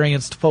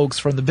experienced folks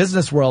from the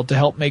business world to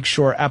help make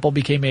sure Apple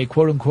became a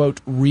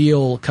quote-unquote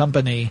real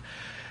company.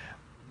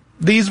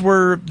 These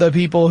were the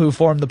people who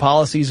formed the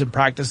policies and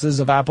practices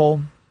of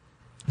Apple,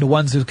 the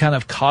ones who kind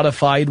of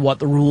codified what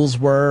the rules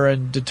were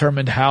and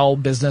determined how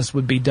business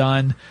would be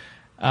done,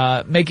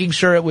 making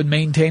sure it would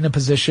maintain a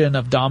position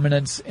of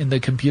dominance in the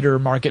computer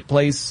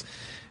marketplace.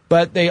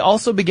 But they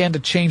also began to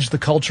change the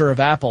culture of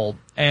Apple,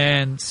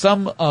 and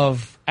some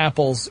of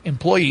Apple's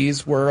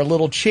employees were a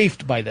little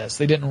chafed by this.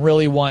 They didn't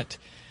really want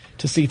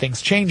to see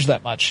things change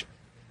that much.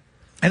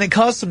 And it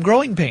caused some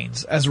growing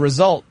pains as a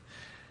result.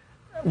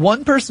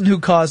 One person who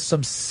caused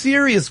some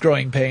serious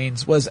growing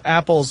pains was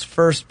Apple's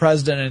first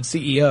president and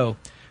CEO,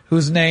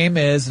 whose name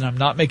is, and I'm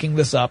not making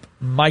this up,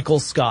 Michael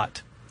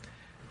Scott.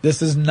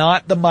 This is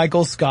not the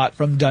Michael Scott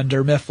from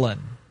Dunder Mifflin.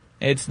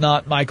 It's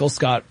not Michael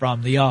Scott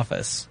from The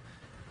Office.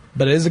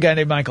 But it is a guy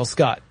named Michael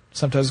Scott,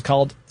 sometimes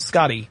called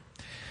Scotty.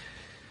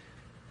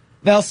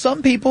 Now,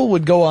 some people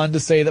would go on to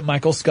say that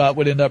Michael Scott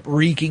would end up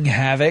wreaking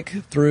havoc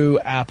through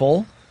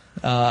Apple.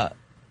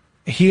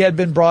 He had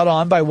been brought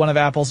on by one of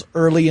Apple's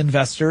early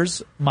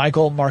investors,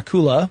 Michael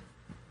Markkula.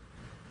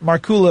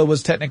 Markkula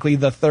was technically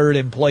the third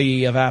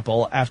employee of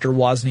Apple after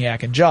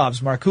Wozniak and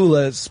Jobs.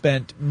 Markkula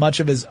spent much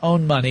of his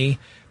own money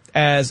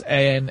as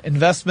an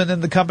investment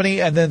in the company,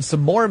 and then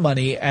some more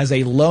money as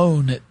a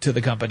loan to the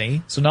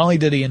company. So not only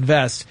did he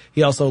invest,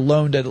 he also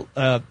loaned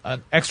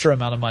an extra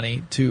amount of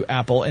money to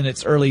Apple in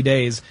its early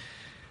days.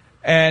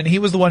 And he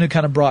was the one who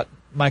kind of brought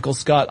Michael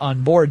Scott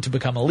on board to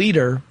become a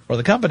leader for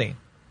the company.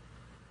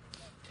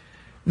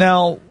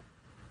 Now,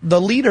 the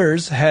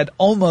leaders had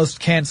almost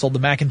canceled the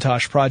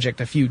Macintosh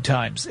project a few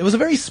times. It was a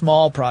very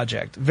small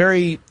project,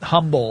 very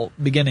humble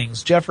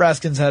beginnings. Jeff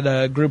Raskin had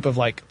a group of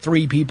like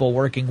 3 people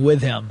working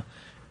with him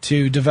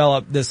to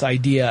develop this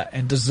idea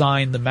and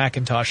design the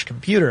Macintosh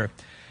computer.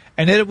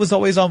 And it was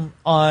always on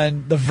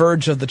the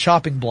verge of the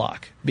chopping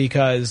block,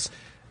 because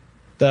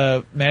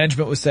the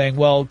management was saying,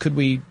 well, could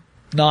we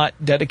not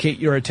dedicate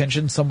your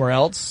attention somewhere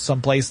else,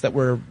 someplace that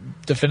we're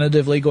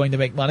definitively going to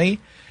make money?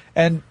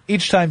 And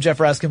each time Jeff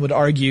Raskin would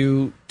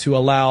argue to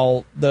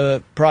allow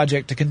the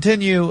project to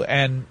continue,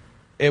 and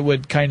it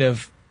would kind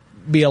of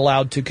be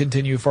allowed to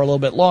continue for a little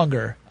bit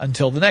longer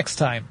until the next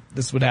time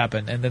this would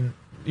happen, and then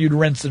you'd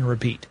rinse and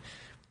repeat.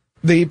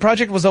 The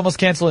project was almost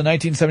canceled in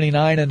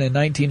 1979 and in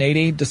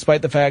 1980,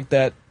 despite the fact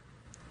that,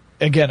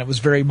 again, it was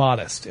very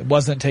modest. It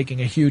wasn't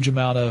taking a huge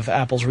amount of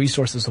Apple's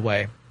resources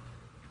away.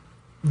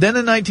 Then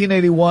in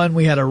 1981,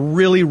 we had a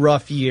really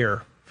rough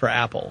year for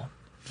Apple.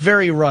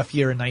 Very rough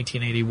year in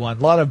 1981.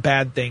 A lot of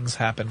bad things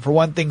happened. For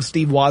one thing,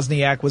 Steve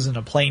Wozniak was in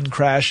a plane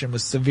crash and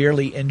was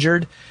severely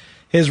injured.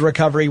 His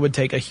recovery would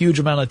take a huge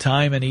amount of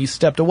time, and he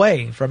stepped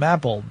away from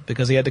Apple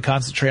because he had to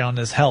concentrate on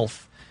his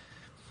health.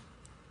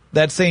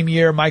 That same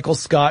year, Michael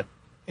Scott,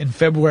 in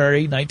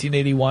February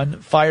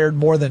 1981, fired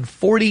more than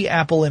 40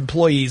 Apple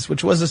employees,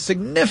 which was a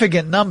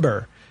significant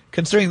number,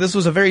 considering this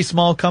was a very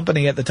small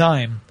company at the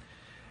time.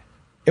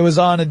 It was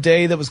on a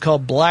day that was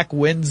called Black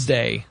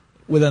Wednesday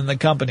within the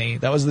company.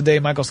 That was the day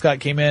Michael Scott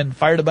came in,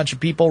 fired a bunch of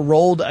people,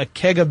 rolled a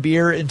keg of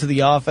beer into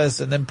the office,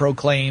 and then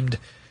proclaimed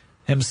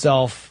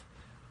himself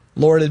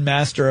Lord and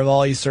Master of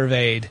all he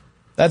surveyed.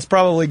 That's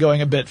probably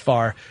going a bit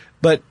far,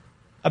 but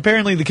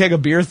apparently the keg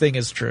of beer thing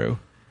is true,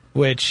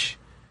 which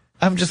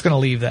I'm just going to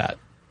leave that.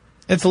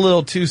 It's a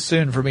little too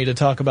soon for me to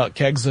talk about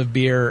kegs of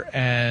beer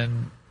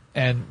and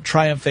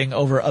triumphing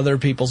over other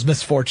people's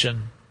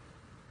misfortune.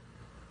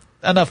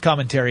 Enough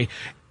commentary.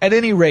 At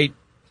any rate,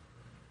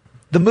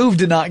 the move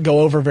did not go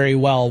over very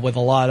well with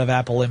a lot of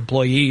Apple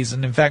employees.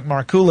 And in fact,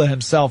 Markula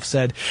himself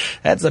said,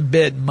 that's a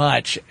bit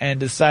much, and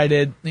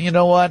decided, you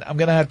know what, I'm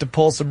going to have to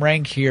pull some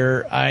rank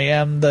here. I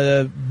am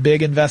the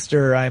big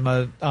investor. I'm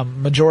a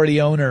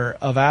majority owner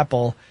of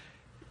Apple.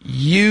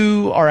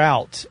 You are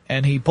out.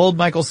 And he pulled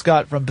Michael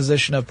Scott from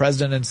position of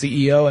president and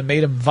CEO and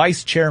made him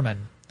vice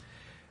chairman.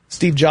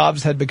 Steve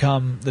Jobs had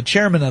become the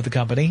chairman of the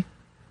company.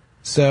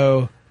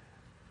 So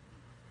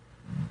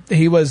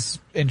he was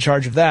in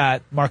charge of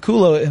that.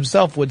 Markula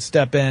himself would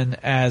step in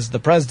as the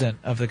president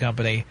of the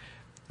company.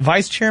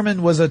 Vice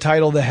chairman was a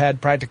title that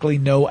had practically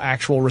no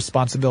actual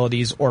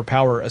responsibilities or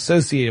power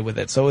associated with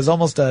it. So it was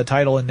almost a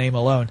title in name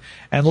alone.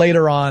 And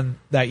later on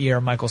that year,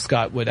 Michael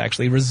Scott would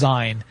actually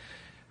resign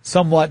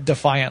somewhat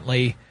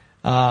defiantly.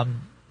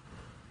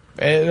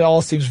 It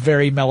all seems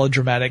very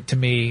melodramatic to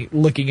me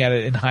looking at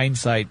it in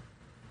hindsight.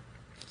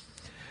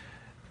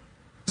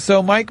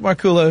 So Mike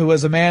Markula, who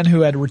was a man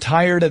who had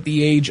retired at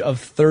the age of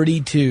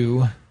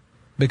 32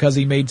 because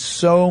he made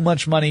so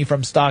much money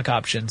from stock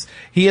options,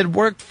 he had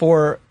worked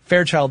for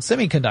Fairchild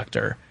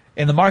Semiconductor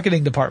in the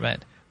marketing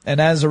department. And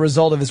as a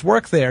result of his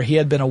work there, he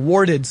had been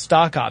awarded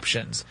stock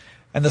options.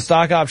 And the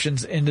stock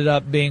options ended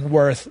up being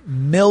worth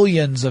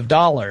millions of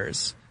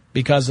dollars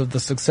because of the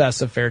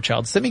success of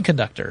Fairchild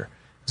Semiconductor. It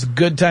was a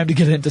good time to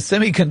get into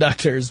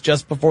semiconductors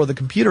just before the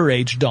computer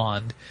age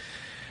dawned.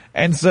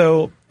 And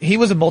so he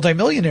was a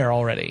multimillionaire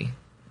already.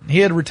 He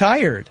had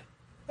retired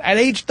at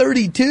age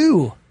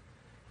 32.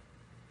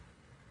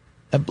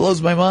 That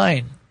blows my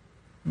mind.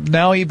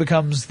 Now he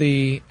becomes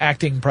the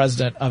acting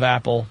president of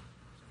Apple,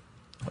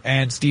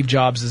 and Steve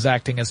Jobs is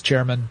acting as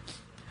chairman.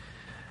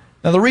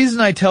 Now, the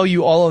reason I tell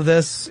you all of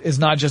this is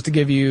not just to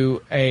give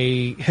you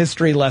a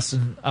history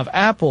lesson of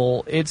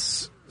Apple.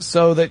 It's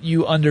so that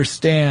you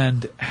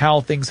understand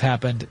how things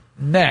happened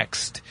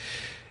next.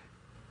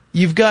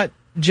 You've got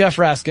Jeff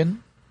Raskin,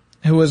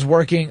 who was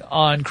working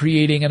on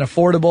creating an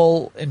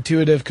affordable,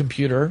 intuitive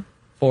computer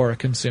for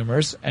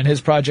consumers, and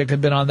his project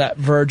had been on that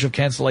verge of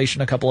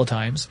cancellation a couple of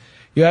times.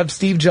 You have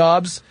Steve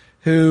Jobs,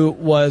 who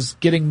was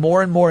getting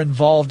more and more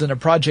involved in a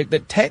project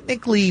that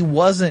technically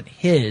wasn't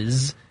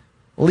his.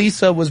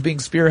 Lisa was being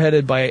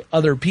spearheaded by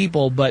other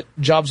people, but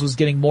Jobs was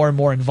getting more and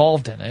more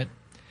involved in it.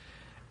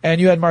 And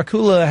you had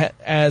Markula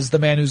as the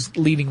man who's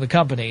leading the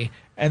company,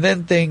 and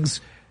then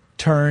things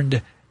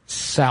turned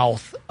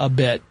south a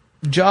bit.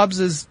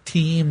 Jobs'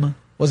 team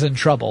was in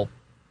trouble,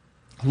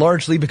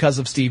 largely because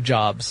of Steve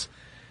Jobs.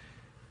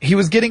 He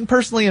was getting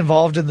personally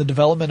involved in the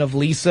development of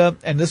Lisa,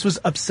 and this was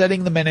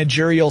upsetting the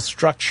managerial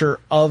structure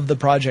of the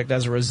project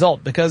as a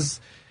result, because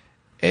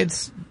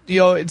it's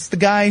the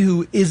guy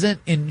who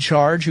isn't in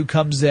charge who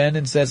comes in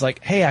and says,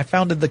 like, hey, I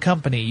founded the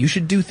company. You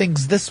should do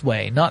things this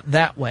way, not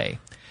that way.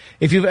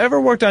 If you've ever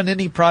worked on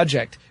any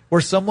project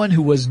where someone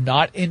who was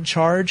not in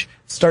charge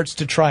starts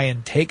to try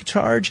and take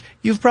charge,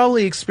 you've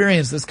probably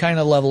experienced this kind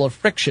of level of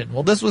friction.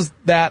 Well, this was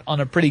that on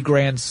a pretty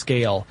grand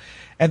scale.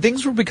 And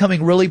things were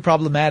becoming really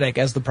problematic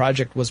as the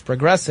project was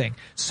progressing.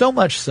 So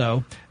much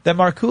so that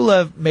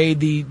Markula made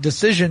the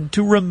decision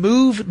to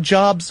remove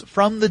Jobs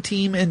from the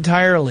team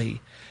entirely,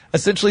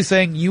 essentially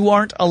saying, you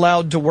aren't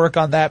allowed to work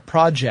on that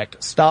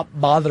project. Stop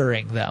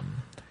bothering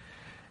them.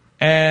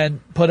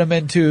 And put him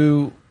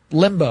into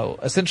limbo,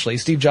 essentially.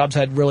 Steve Jobs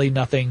had really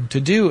nothing to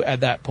do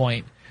at that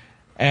point.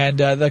 And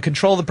the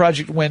control of the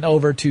project went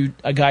over to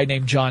a guy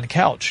named John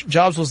Couch.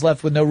 Jobs was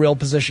left with no real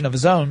position of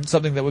his own,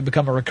 something that would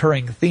become a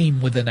recurring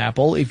theme within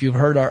Apple. If you've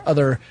heard our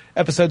other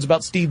episodes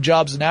about Steve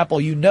Jobs and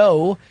Apple, you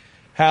know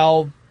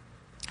how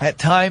at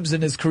times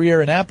in his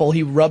career in Apple,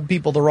 he rubbed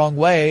people the wrong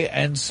way,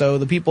 and so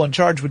the people in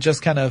charge would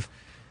just kind of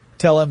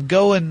tell him,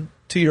 go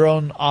into your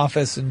own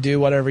office and do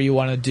whatever you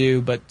want to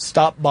do, but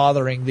stop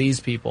bothering these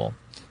people.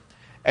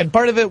 And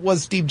part of it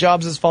was Steve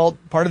Jobs' fault.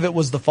 Part of it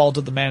was the fault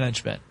of the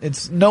management.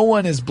 No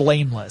one is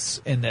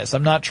blameless in this.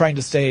 I'm not trying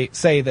to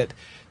say that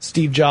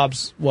Steve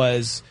Jobs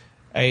was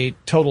a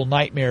total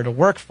nightmare to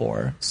work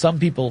for. Some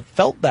people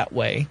felt that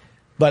way,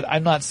 but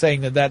I'm not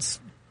saying that that's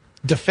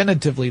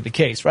definitively the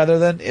case, rather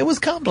than it was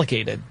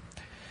complicated.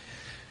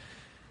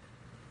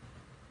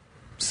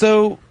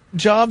 So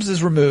Jobs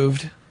is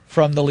removed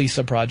from the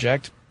Lisa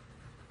project.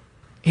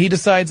 He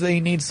decides that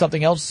he needs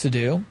something else to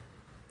do.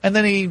 And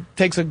then he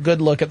takes a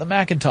good look at the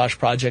Macintosh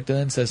project and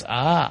then says,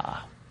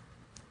 I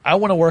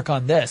want to work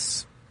on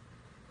this.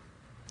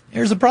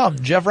 Here's the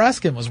problem. Jeff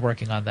Raskin was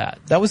working on that.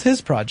 That was his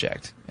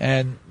project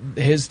and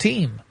his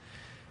team.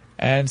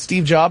 And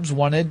Steve Jobs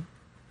wanted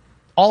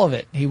all of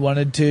it. He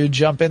wanted to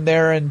jump in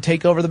there and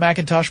take over the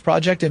Macintosh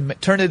project and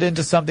turn it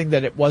into something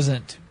that it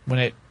wasn't when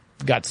it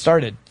got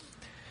started.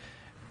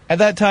 At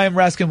that time,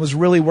 Raskin was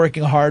really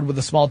working hard with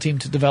a small team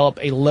to develop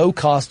a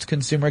low-cost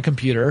consumer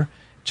computer.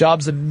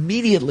 Jobs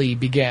immediately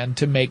began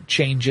to make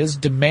changes,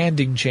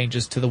 demanding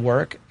changes to the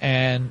work,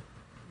 and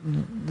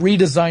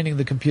redesigning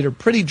the computer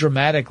pretty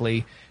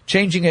dramatically,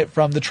 changing it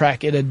from the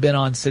track it had been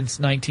on since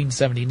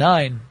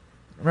 1979.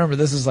 Remember,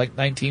 this is like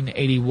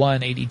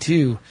 1981,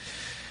 82.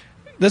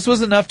 This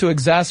was enough to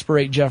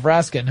exasperate Jeff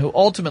Raskin, who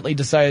ultimately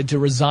decided to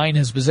resign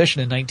his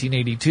position in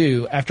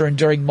 1982 after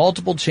enduring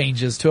multiple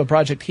changes to a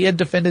project he had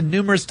defended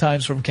numerous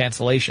times from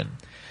cancellation.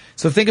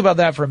 So think about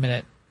that for a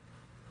minute.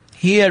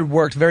 He had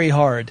worked very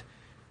hard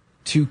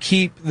to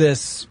keep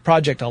this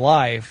project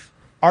alive,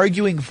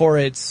 arguing for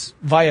its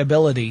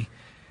viability,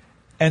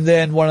 and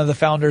then one of the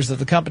founders of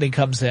the company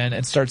comes in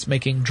and starts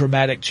making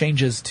dramatic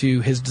changes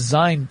to his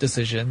design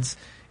decisions.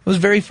 It was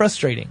very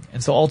frustrating,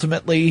 and so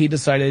ultimately he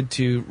decided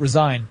to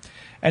resign.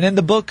 And in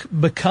the book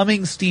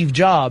Becoming Steve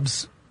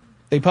Jobs,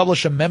 they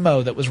publish a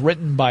memo that was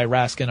written by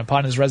Raskin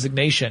upon his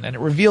resignation, and it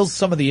reveals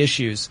some of the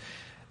issues.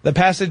 The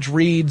passage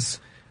reads,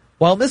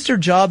 "While Mr.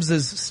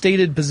 Jobs'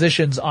 stated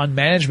positions on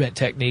management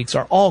techniques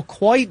are all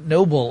quite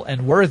noble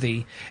and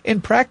worthy,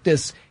 in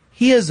practice,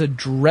 he is a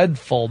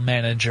dreadful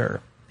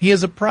manager. He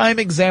is a prime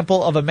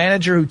example of a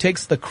manager who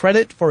takes the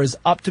credit for his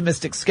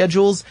optimistic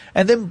schedules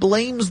and then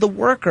blames the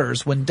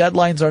workers when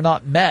deadlines are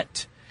not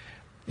met."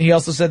 He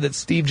also said that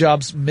Steve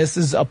Jobs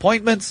misses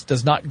appointments,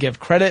 does not give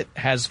credit,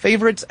 has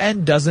favorites,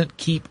 and doesn't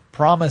keep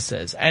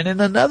promises. And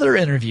in another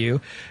interview,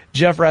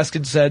 Jeff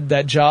Raskin said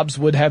that Jobs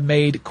would have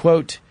made,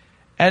 quote,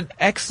 "an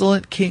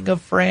excellent king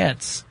of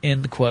France,"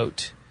 end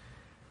quote.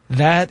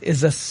 That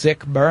is a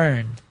sick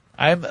burn.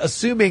 I'm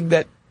assuming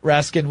that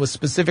Raskin was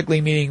specifically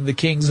meaning the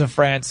kings of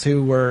France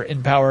who were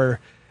in power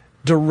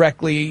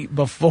directly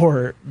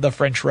before the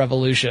French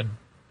Revolution.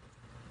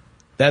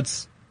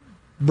 That's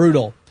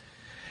brutal.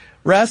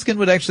 Raskin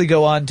would actually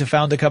go on to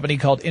found a company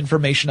called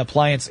Information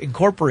Appliance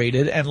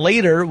Incorporated and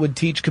later would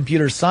teach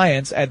computer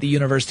science at the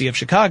University of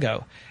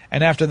Chicago.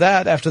 And after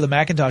that, after the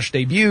Macintosh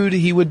debuted,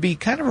 he would be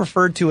kind of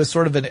referred to as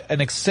sort of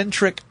an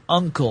eccentric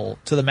uncle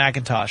to the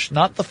Macintosh,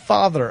 not the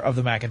father of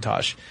the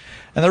Macintosh.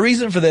 And the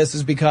reason for this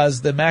is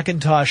because the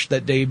Macintosh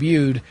that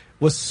debuted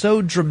was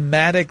so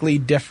dramatically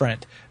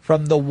different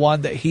from the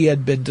one that he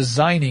had been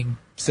designing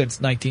since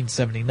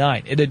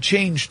 1979. It had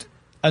changed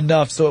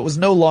enough so it was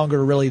no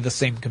longer really the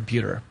same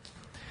computer.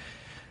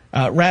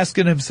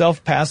 Raskin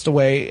himself passed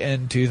away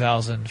in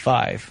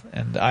 2005,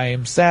 and I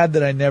am sad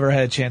that I never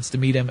had a chance to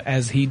meet him,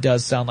 as he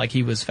does sound like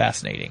he was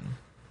fascinating.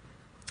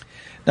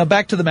 Now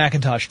back to the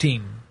Macintosh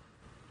team.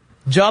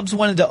 Jobs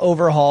wanted to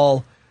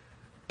overhaul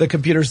the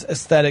computer's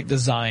aesthetic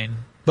design,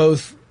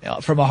 both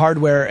from a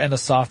hardware and a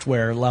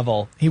software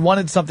level. He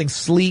wanted something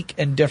sleek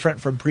and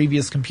different from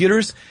previous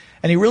computers,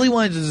 and he really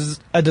wanted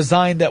a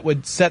design that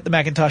would set the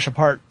Macintosh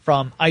apart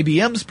from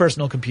IBM's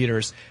personal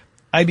computers.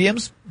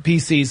 IBM's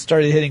PCs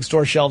started hitting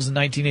store shelves in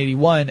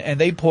 1981, and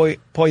they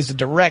posed a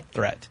direct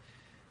threat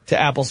to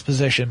Apple's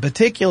position,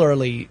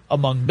 particularly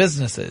among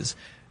businesses.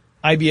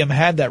 IBM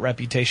had that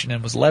reputation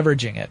and was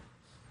leveraging it.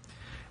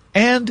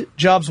 And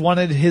Jobs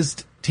wanted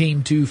his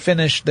team to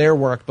finish their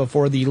work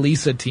before the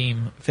Lisa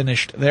team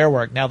finished their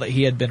work, now that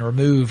he had been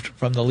removed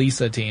from the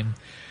Lisa team.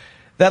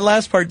 That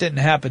last part didn't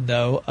happen,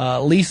 though.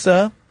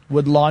 Lisa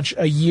would launch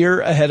a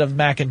year ahead of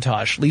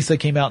Macintosh. Lisa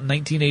came out in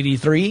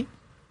 1983,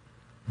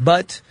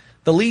 but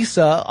the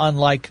Lisa,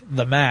 unlike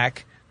the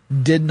Mac,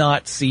 did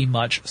not see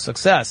much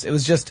success. It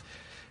was just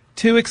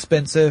too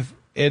expensive.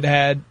 It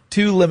had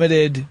too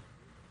limited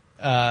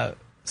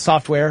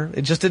software.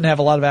 It just didn't have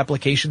a lot of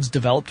applications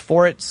developed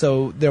for it,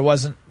 so there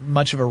wasn't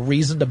much of a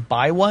reason to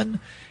buy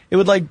one. It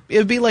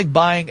would be like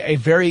buying a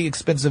very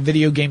expensive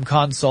video game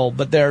console,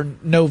 but there are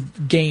no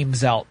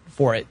games out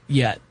for it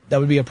yet. That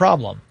would be a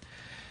problem.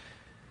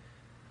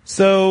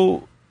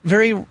 So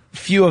very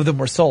few of them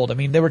were sold. I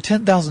mean, they were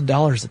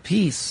 $10,000 a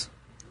piece.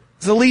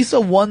 So Lisa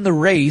won the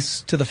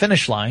race to the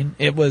finish line.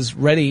 It was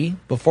ready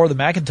before the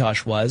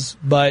Macintosh was,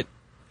 but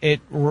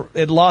it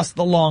lost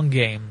the long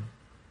game.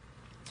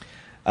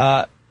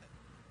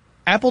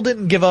 Apple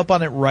didn't give up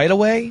on it right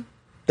away.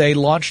 They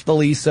launched the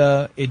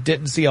Lisa. It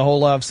didn't see a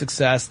whole lot of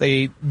success.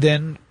 They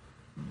then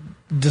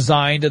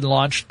designed and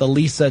launched the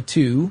Lisa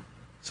 2,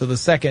 so the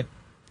second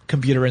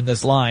computer in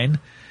this line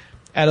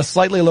at a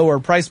slightly lower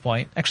price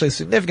point, actually a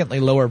significantly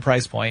lower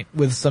price point,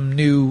 with some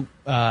new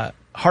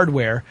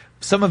hardware,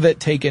 some of it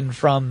taken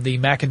from the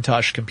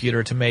Macintosh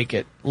computer to make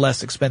it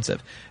less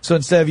expensive. So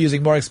instead of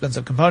using more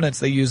expensive components,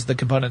 they used the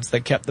components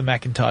that kept the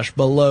Macintosh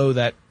below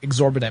that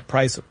exorbitant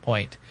price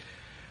point.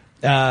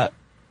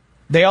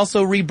 They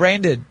also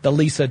rebranded the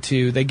Lisa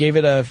 2. They gave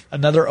it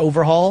another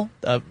overhaul,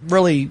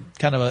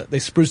 they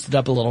spruced it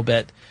up a little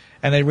bit,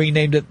 and they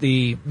renamed it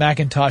the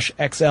Macintosh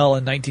XL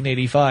in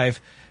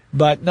 1985.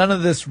 But none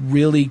of this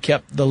really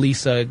kept the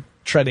Lisa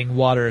treading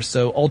water,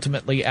 so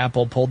ultimately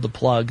Apple pulled the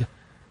plug.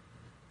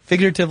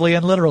 Figuratively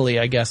and literally,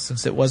 I guess,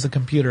 since it was a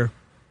computer.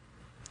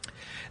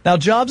 Now,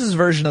 Jobs'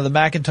 version of the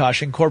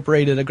Macintosh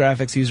incorporated a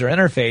graphics user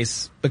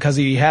interface because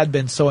he had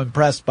been so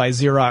impressed by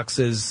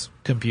Xerox's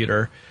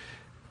computer.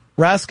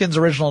 Raskin's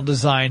original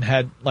design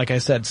had, like I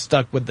said,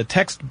 stuck with the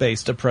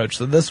text-based approach,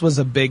 so this was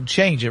a big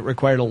change. It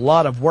required a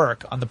lot of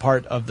work on the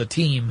part of the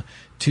team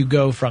to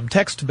go from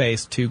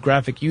text-based to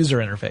graphic user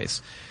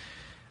interface.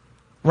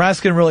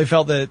 Raskin really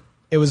felt that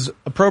it was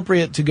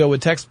appropriate to go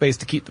with text-based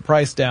to keep the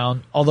price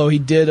down, although he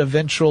did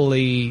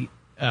eventually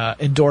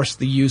endorse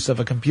the use of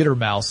a computer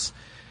mouse.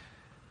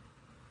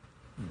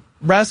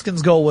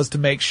 Raskin's goal was to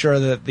make sure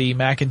that the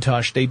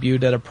Macintosh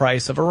debuted at a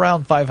price of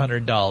around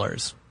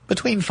 $500,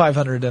 between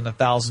 $500 and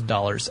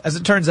 $1,000. As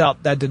it turns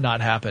out, that did not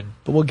happen,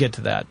 but we'll get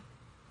to that.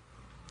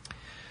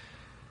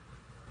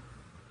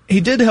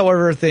 He did,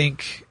 however,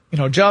 think,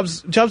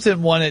 Jobs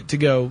didn't want it to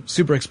go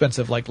super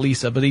expensive like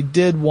Lisa, but he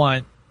did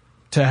want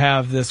to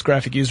have this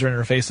graphic user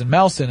interface and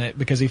mouse in it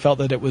because he felt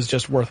that it was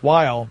just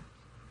worthwhile.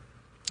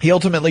 He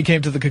ultimately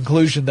came to the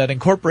conclusion that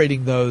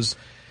incorporating those,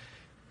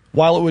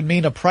 while it would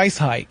mean a price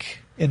hike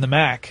in the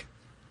Mac,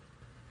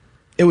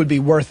 it would be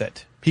worth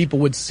it. People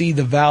would see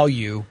the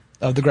value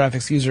of the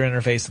graphics user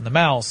interface and the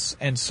mouse,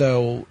 and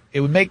so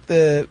it would make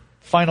the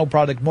final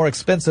product more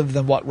expensive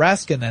than what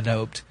Raskin had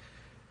hoped,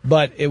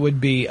 but it would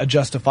be a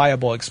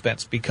justifiable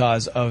expense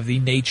because of the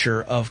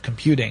nature of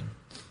computing.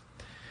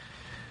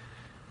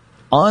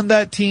 On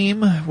that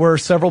team were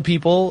several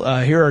people.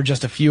 Here are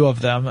just a few of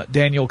them.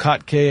 Daniel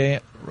Kotke,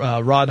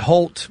 Rod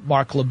Holt,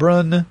 Mark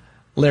LeBrun,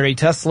 Larry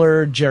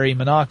Tesler, Jerry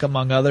Minock,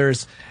 among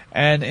others.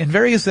 And in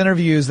various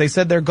interviews, they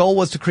said their goal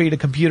was to create a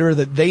computer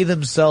that they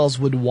themselves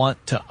would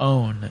want to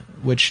own,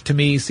 which to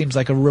me seems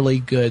like a really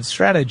good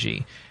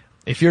strategy.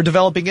 If you're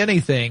developing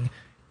anything,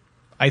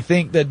 I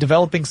think that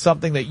developing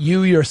something that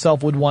you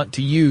yourself would want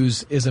to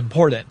use is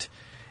important.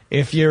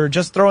 If you're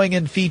just throwing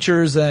in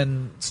features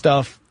and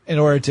stuff in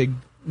order to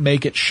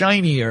make it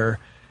shinier,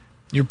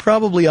 you're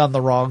probably on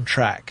the wrong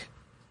track.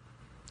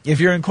 If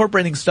you're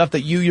incorporating stuff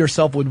that you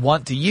yourself would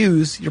want to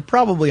use, you're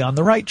probably on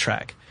the right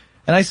track.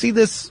 And I see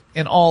this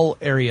in all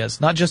areas,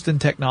 not just in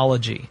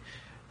technology.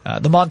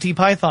 The Monty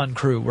Python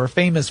crew were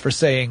famous for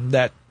saying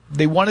that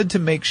they wanted to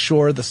make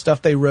sure the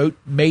stuff they wrote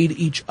made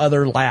each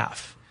other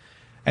laugh.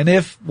 And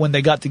if, when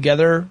they got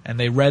together and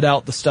they read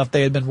out the stuff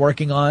they had been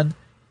working on,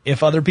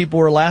 if other people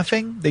were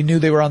laughing, they knew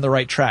they were on the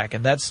right track,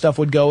 and that stuff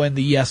would go in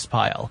the yes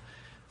pile.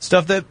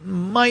 Stuff that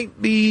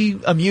might be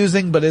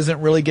amusing but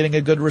isn't really getting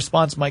a good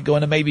response might go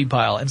in a maybe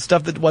pile, and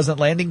stuff that wasn't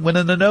landing went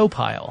in a no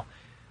pile.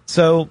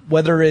 So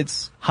whether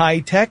it's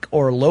high-tech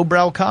or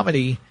lowbrow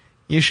comedy,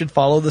 you should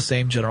follow the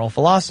same general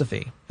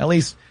philosophy. At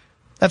least,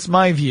 that's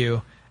my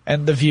view,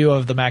 and the view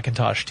of the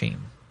Macintosh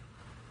team.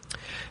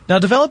 Now,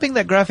 developing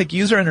that graphic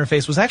user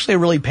interface was actually a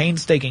really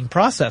painstaking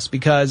process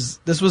because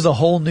this was a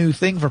whole new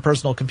thing for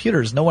personal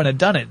computers. No one had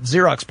done it.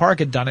 Xerox PARC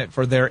had done it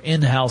for their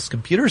in-house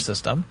computer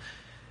system,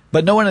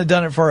 but no one had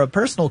done it for a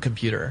personal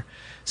computer.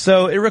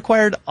 So it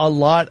required a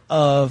lot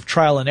of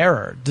trial and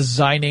error,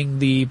 designing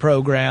the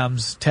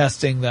programs,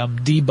 testing them,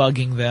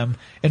 debugging them.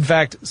 In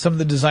fact, some of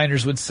the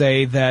designers would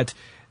say that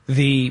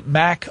the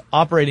Mac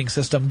operating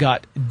system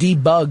got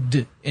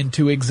debugged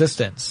into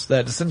existence.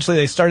 That essentially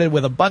they started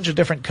with a bunch of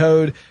different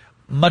code,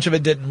 much of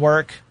it didn't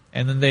work,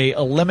 and then they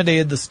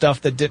eliminated the stuff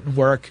that didn't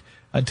work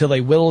until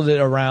they whittled it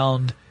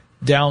around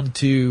down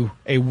to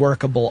a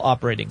workable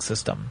operating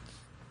system.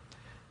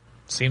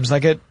 Seems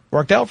like it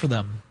worked out for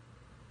them.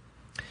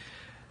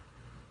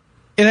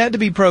 It had to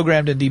be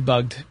programmed and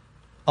debugged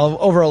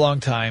over a long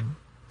time,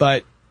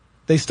 but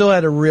they still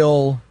had a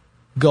real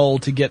goal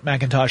to get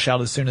Macintosh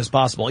out as soon as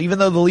possible. Even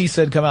though the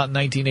Lisa had come out in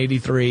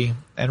 1983,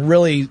 and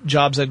really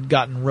Jobs had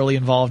gotten really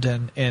involved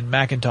in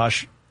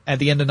Macintosh at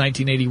the end of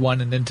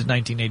 1981 and into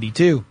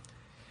 1982.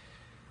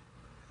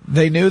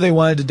 They knew they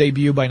wanted to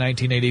debut by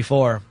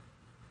 1984,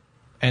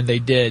 and they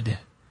did.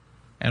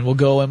 And we'll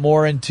go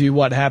more into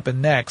what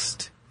happened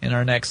next in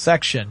our next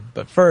section.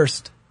 But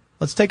first,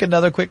 let's take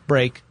another quick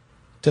break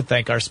to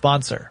thank our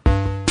sponsor.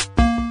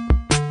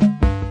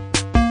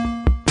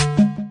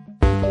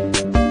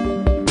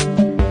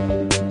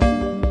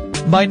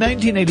 By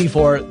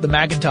 1984, the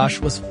Macintosh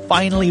was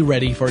finally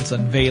ready for its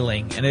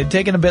unveiling, and it had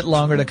taken a bit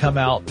longer to come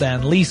out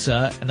than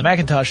Lisa, and the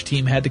Macintosh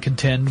team had to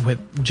contend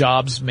with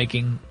Jobs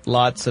making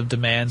lots of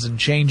demands and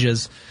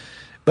changes.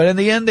 But in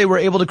the end, they were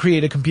able to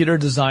create a computer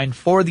designed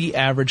for the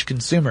average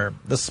consumer.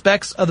 The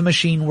specs of the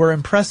machine were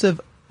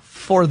impressive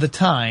for the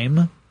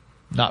time,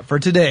 Not for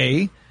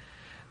today.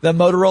 The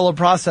Motorola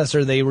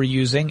processor they were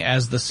using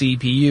as the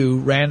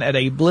CPU ran at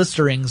a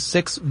blistering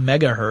 6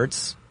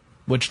 megahertz,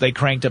 which they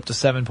cranked up to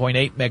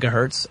 7.8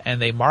 megahertz,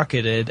 and they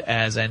marketed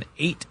as an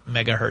 8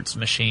 megahertz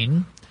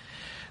machine.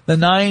 The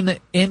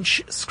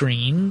 9-inch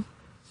screen,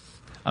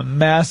 a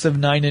massive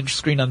 9-inch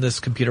screen on this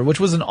computer, which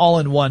was an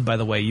all-in-one, by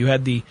the way. You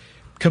had the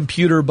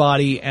computer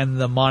body and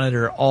the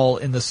monitor all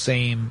in the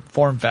same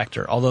form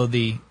factor, although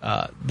the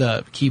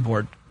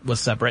keyboard was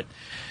separate.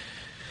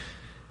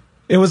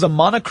 It was a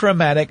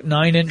monochromatic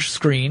 9-inch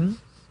screen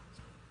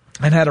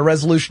and had a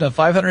resolution of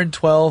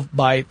 512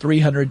 by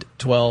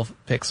 312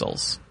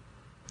 pixels.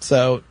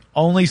 So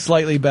only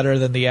slightly better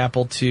than the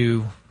Apple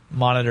II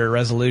monitor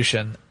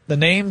resolution. The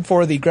name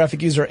for the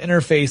graphic user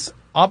interface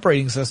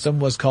operating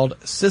system was called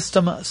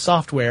System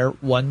Software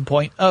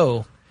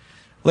 1.0.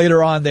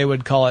 Later on, they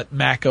would call it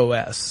Mac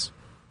OS.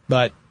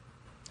 But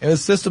it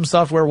was System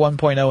Software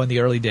 1.0 in the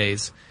early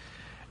days.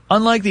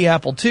 Unlike the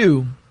Apple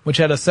II, which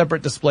had a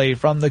separate display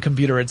from the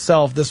computer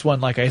itself, this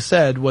one, like I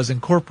said, was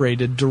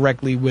incorporated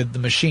directly with the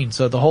machine.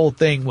 So the whole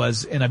thing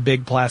was in a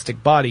big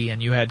plastic body,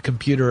 and you had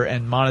computer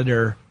and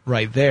monitor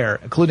right there,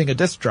 including a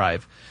disk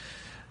drive.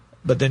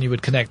 But then you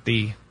would connect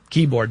the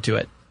keyboard to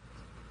it.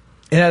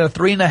 It had a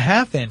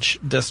 3.5-inch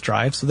disk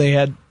drive, so they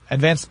had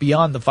advanced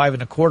beyond the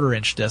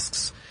 5.25-inch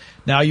disks.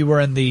 Now you were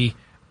in the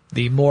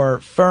more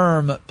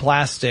firm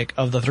plastic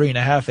of the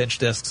 3.5-inch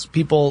disks.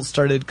 People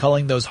started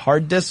calling those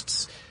hard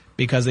disks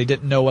because they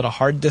didn't know what a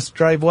hard disk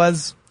drive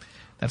was.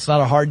 That's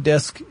not a hard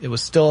disk. It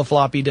was still a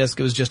floppy disk.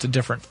 It was just a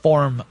different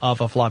form of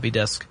a floppy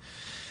disk.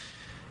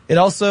 It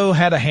also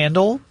had a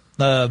handle.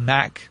 The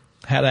Mac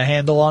had a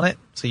handle on it,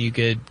 so you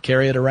could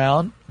carry it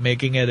around,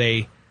 making it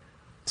a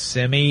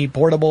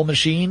semi-portable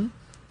machine.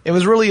 It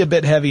was really a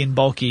bit heavy and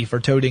bulky for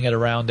toting it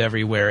around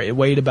everywhere. It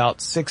weighed about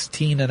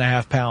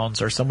 16.5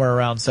 pounds or somewhere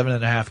around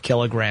 7.5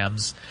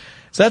 kilograms.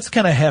 So that's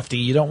kind of hefty.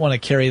 You don't want to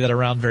carry that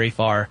around very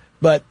far.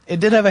 But it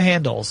did have a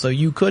handle, so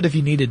you could if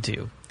you needed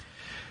to.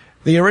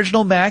 The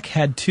original Mac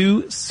had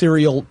 2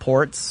 serial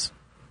ports.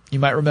 You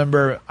might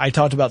remember I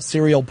talked about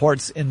serial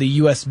ports in the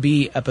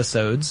USB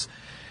episodes.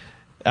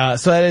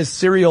 So that is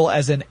serial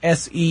as in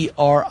S-E-R-I-A-L.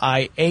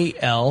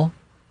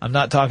 I'm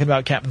not talking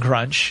about Captain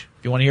Crunch.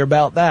 If you want to hear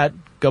about that,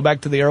 go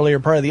back to the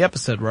earlier part of the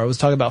episode where I was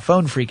talking about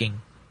phone phreaking.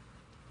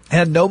 It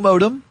had no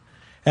modem,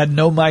 had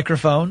no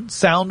microphone.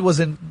 Sound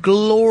was in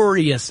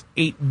glorious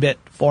 8-bit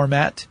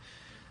format.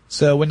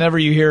 So whenever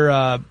you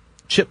hear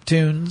chip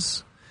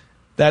tunes,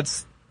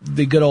 that's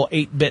the good old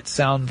 8-bit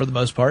sound for the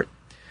most part.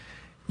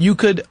 You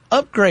could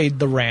upgrade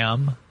the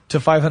RAM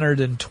to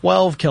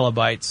 512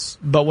 kilobytes,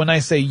 but when I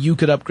say you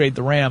could upgrade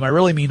the RAM, I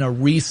really mean a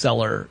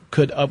reseller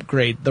could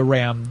upgrade the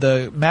RAM.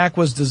 The Mac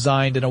was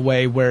designed in a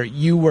way where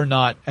you were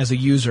not, as a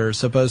user,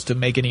 supposed to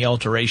make any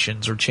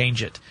alterations or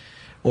change it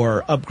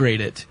or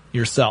upgrade it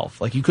yourself.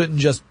 Like you couldn't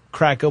just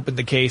crack open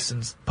the case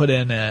and put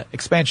in an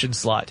expansion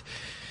slot.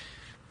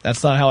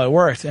 That's not how it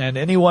worked, and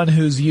anyone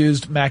who's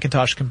used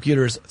Macintosh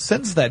computers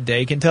since that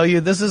day can tell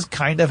you this is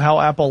kind of how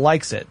Apple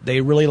likes it.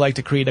 They really like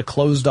to create a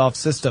closed-off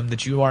system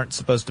that you aren't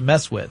supposed to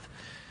mess with.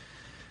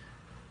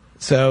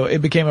 So it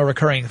became a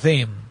recurring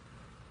theme.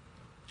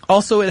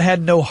 Also, it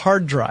had no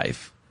hard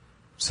drive,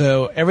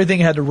 so everything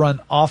had to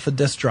run off a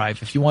disk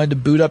drive. If you wanted to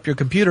boot up your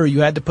computer,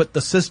 you had to put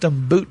the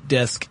system boot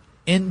disk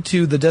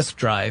into the disk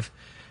drive,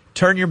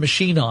 turn your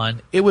machine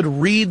on, it would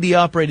read the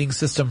operating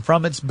system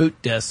from its boot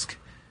disk,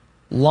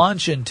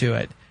 launch into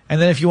it, and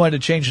then if you wanted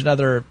to change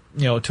another,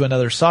 to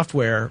another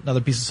software,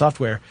 another piece of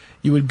software,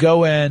 you would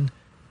go in,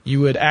 you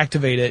would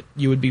activate it,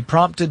 you would be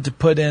prompted to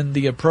put in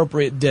the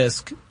appropriate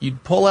disk,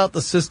 you'd pull out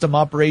the system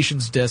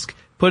operations disk,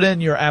 put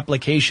in your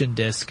application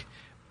disk,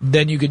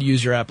 then you could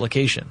use your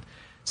application.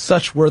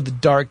 Such were the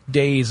dark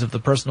days of the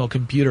personal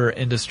computer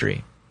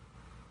industry.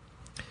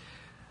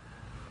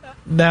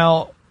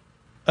 Now,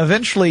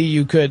 eventually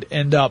you could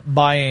end up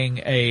buying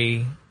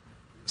a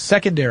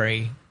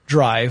secondary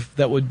drive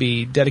that would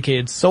be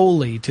dedicated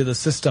solely to the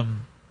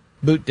system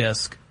boot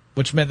disk,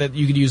 which meant that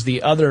you could use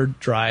the other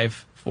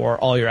drive for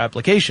all your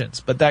applications,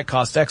 but that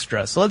cost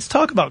extra. So let's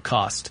talk about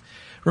cost.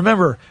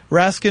 Remember,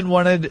 Raskin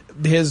wanted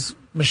his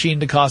machine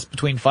to cost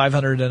between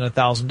 $500 and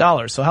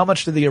 $1,000. So how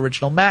much did the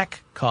original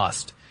Mac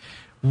cost?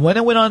 When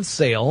it went on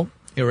sale,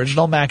 the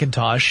original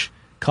Macintosh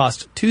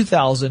cost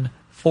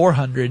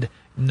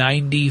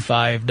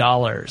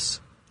 $2,495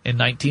 in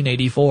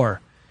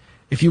 1984.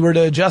 If you were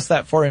to adjust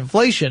that for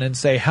inflation and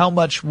say how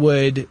much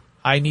would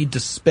I need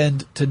to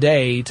spend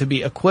today to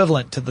be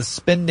equivalent to the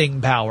spending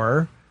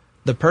power,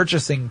 the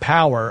purchasing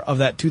power of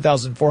that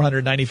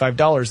 $2,495 in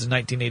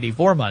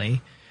 1984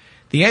 money,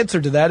 the answer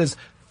to that is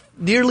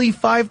nearly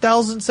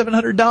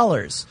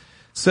 $5,700.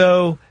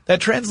 So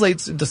that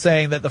translates into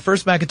saying that the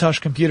first Macintosh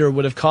computer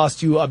would have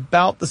cost you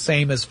about the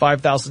same as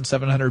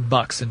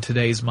 $5,700 in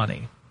today's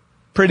money.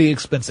 Pretty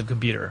expensive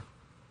computer.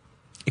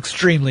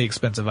 Extremely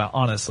expensive,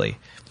 honestly.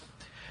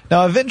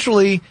 Now,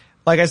 eventually,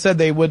 like I said,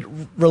 they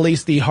would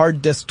release the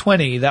hard disk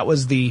 20. That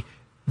was the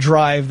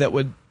drive that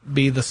would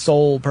be the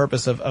sole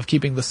purpose of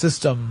keeping the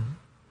system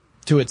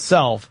to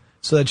itself.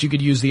 so that you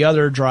could use the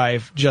other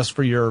drive just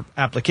for your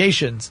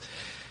applications.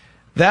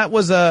 That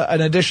was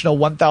an additional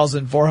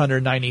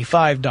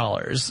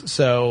 $1,495.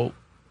 So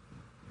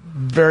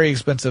very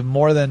expensive,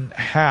 more than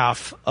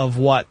half of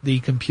what the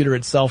computer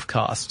itself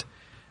cost.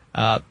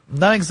 Not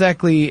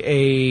exactly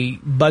a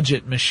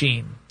budget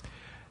machine.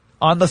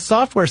 On the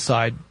software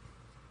side,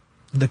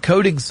 the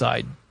coding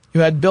side,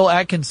 you had Bill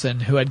Atkinson,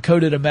 who had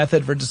coded a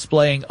method for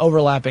displaying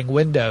overlapping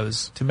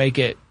windows to make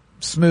it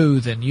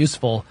smooth and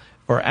useful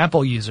for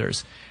Apple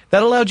users.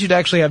 That allowed you to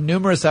actually have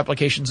numerous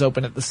applications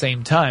open at the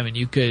same time, and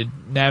you could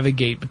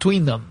navigate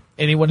between them.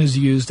 Anyone who's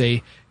used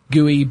a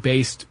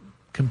GUI-based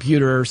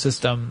computer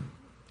system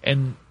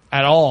and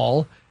at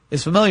all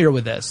is familiar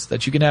with this,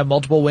 that you can have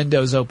multiple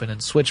windows open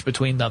and switch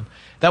between them.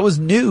 That was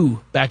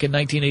new back in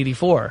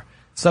 1984.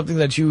 Something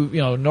that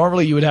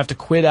normally you would have to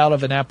quit out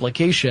of an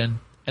application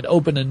and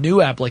open a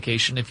new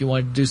application if you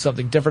wanted to do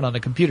something different on the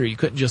computer. You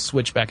couldn't just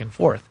switch back and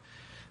forth.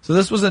 So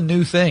this was a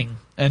new thing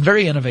and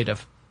very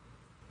innovative.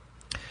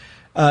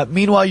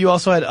 Meanwhile, you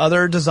also had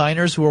other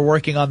designers who were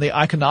working on the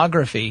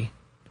iconography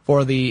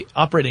for the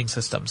operating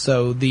system.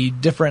 So the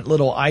different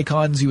little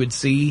icons you would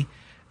see,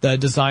 the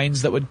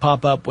designs that would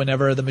pop up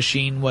whenever the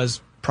machine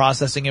was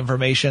processing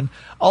information,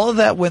 all of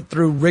that went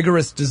through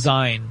rigorous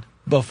design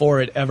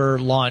before it ever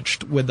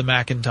launched with the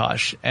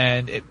Macintosh,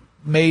 and it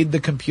made the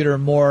computer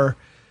more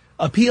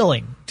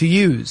appealing to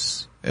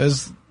use. It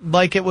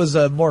was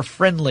a more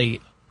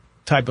friendly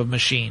type of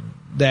machine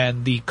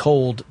than the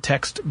cold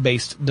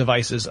text-based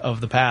devices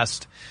of the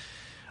past.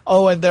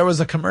 Oh, and there was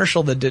a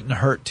commercial that didn't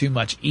hurt too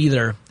much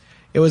either.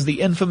 It was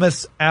the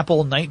infamous Apple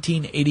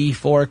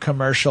 1984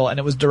 commercial, and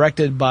it was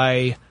directed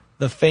by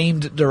the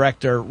famed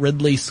director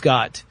Ridley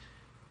Scott.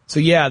 So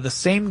yeah, the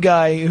same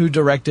guy who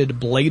directed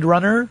Blade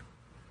Runner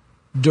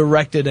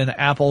directed an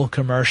Apple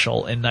commercial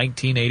in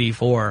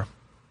 1984.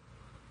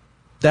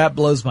 That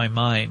blows my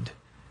mind.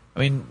 I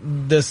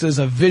mean, this is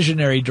a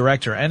visionary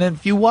director. And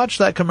if you watch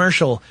that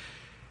commercial,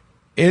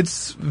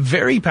 it's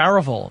very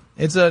powerful.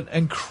 It's an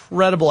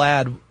incredible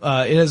ad.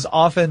 It has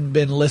often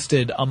been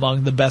listed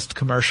among the best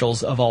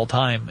commercials of all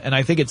time. And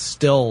I think it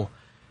still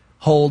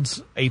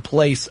holds a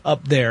place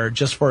up there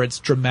just for its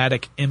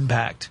dramatic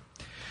impact.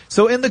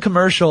 So in the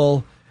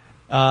commercial,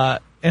 and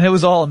it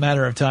was all a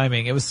matter of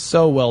timing. It was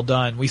so well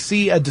done. We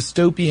see a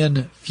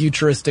dystopian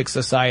futuristic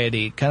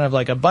society, kind of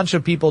like a bunch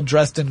of people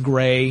dressed in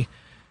gray,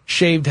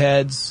 shaved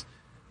heads,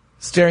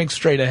 staring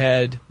straight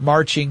ahead,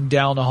 marching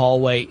down a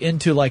hallway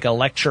into like a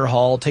lecture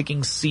hall,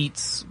 taking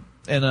seats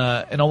in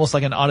almost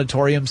like an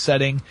auditorium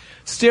setting,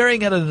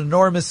 staring at an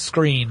enormous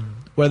screen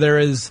where there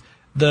is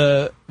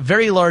the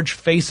very large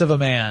face of a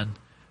man.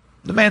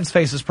 The man's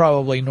face is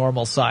probably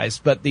normal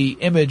sized, but the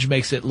image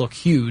makes it look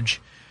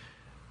huge,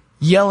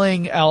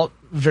 yelling out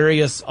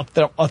various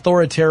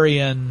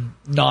authoritarian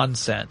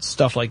nonsense,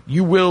 stuff like,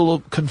 you will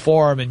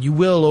conform and you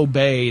will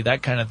obey,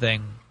 that kind of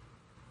thing.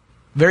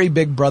 Very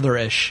Big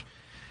Brother-ish.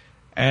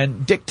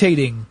 And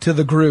dictating to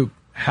the group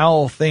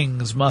how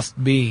things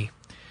must be.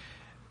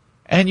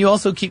 And you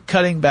also keep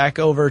cutting back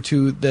over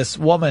to this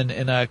woman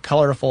in a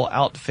colorful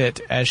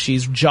outfit as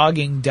she's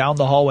jogging down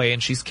the hallway,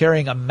 and she's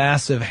carrying a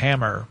massive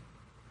hammer,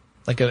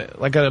 like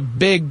a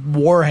big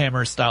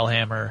Warhammer style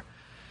hammer.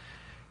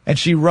 And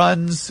she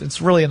runs,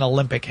 it's really an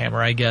Olympic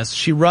hammer, I guess.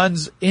 She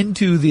runs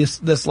into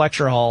this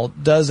lecture hall,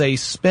 does a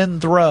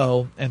spin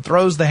throw, and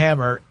throws the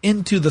hammer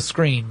into the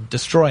screen,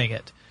 destroying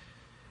it.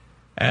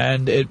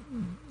 And it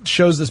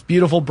shows this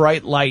beautiful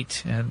bright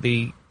light, and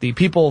the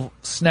people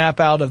snap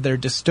out of their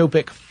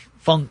dystopic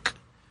funk,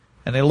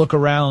 and they look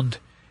around,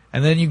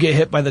 and then you get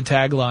hit by the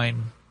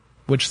tagline,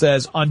 which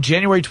says, on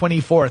January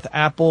 24th,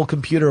 Apple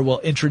Computer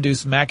will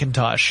introduce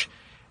Macintosh,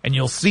 and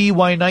you'll see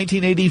why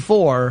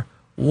 1984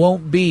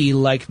 won't be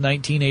like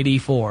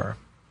 1984.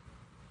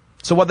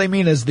 So what they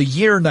mean is the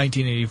year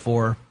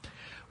 1984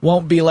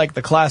 won't be like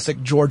the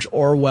classic George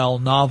Orwell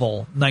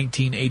novel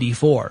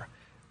 1984,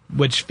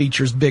 which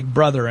features Big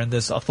Brother and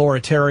this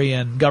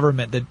authoritarian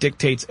government that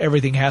dictates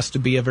everything has to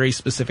be a very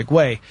specific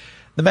way.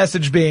 The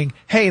message being,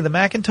 hey, the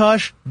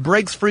Macintosh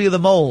breaks free of the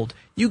mold.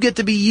 You get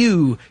to be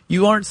you.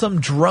 You aren't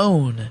some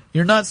drone.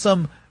 You're not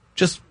some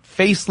just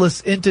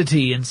faceless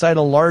entity inside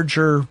a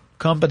larger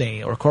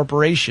company or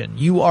corporation.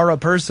 You are a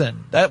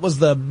person. That was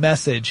the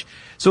message.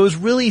 So it was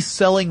really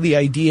selling the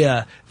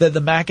idea that the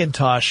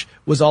Macintosh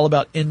was all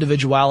about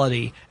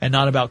individuality and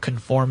not about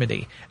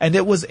conformity. And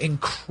it was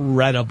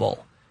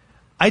incredible.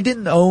 I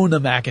didn't own a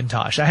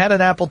Macintosh. I had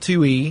an Apple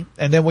IIe,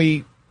 and then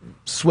we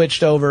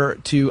switched over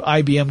to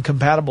IBM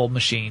compatible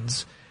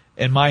machines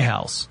in my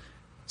house.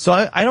 So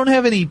I don't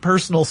have any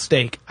personal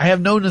stake. I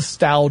have no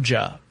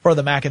nostalgia for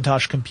the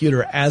Macintosh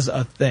computer as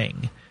a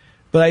thing.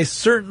 But I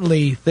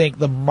certainly think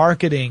the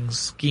marketing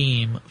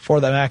scheme for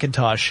the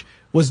Macintosh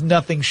was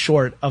nothing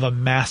short of a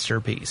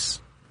masterpiece.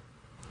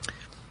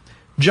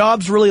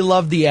 Jobs really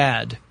loved the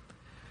ad.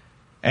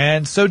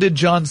 And so did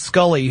John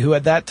Sculley, who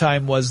at that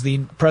time was the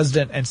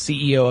president and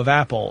CEO of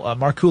Apple.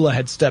 Markula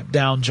had stepped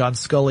down. John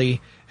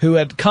Sculley, who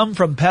had come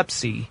from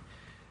Pepsi,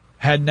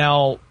 had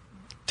now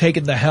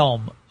taken the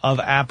helm of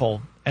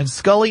Apple. And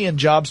Scully and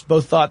Jobs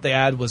both thought the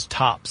ad was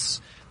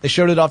tops. They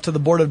showed it off to the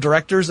board of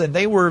directors, and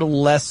they were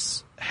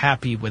less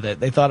happy with it.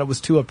 They thought it was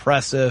too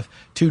oppressive,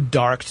 too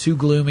dark, too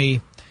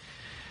gloomy.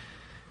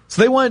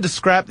 So they wanted to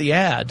scrap the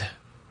ad.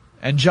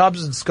 And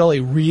Jobs and Scully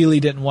really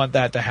didn't want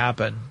that to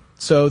happen.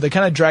 So they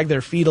kind of dragged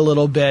their feet a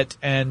little bit,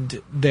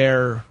 and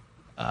their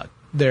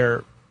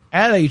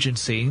ad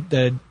agency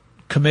that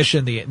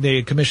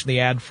they commissioned the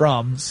ad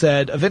from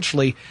said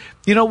eventually,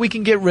 we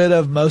can get rid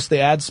of most of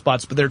the ad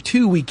spots, but there are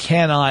two we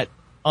cannot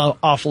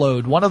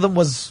offload. One of them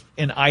was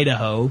in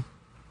Idaho.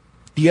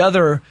 The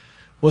other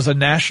was a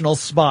national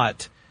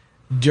spot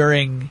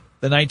during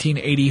the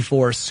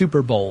 1984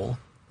 Super Bowl.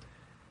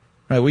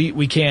 Right?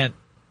 We can't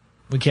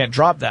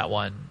drop that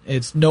one.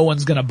 No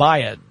one's going to buy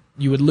it.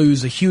 You would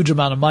lose a huge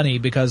amount of money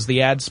because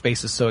the ad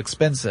space is so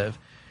expensive.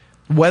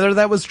 Whether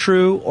that was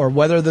true or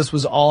whether this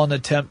was all an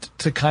attempt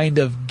to kind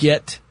of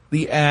get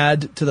the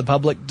ad to the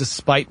public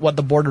despite what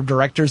the board of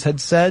directors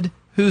had said,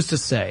 who's to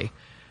say?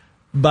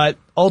 But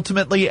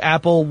ultimately,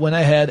 Apple went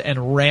ahead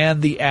and ran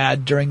the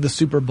ad during the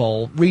Super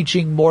Bowl,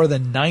 reaching more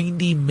than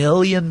 90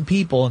 million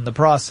people in the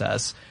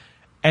process.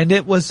 And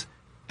it was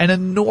an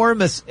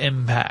enormous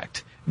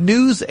impact.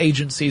 News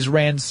agencies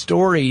ran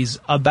stories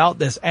about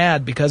this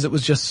ad because it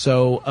was just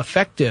so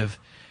effective.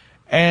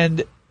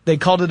 And they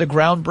called it a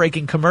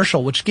groundbreaking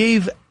commercial, which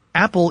gave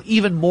Apple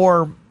even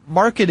more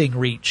marketing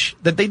reach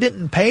that they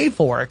didn't pay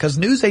for because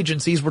news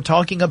agencies were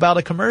talking about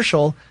a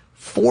commercial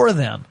for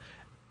them.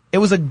 It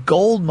was a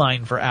gold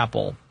mine for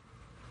Apple.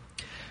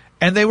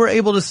 And they were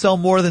able to sell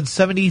more than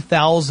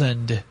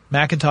 70,000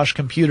 Macintosh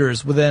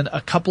computers within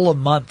a couple of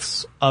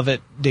months of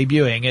it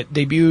debuting. It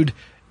debuted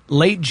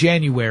late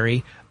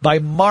January. By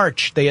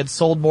March, they had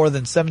sold more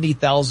than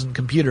 70,000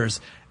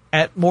 computers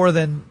at more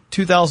than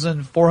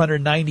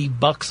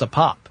 $2,490 a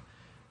pop.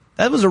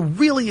 That was a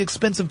really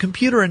expensive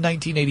computer in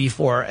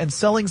 1984, and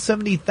selling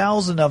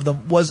 70,000 of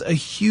them was a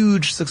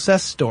huge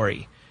success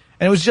story.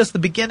 And it was just the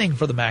beginning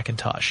for the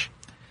Macintosh.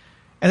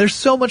 And there's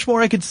so much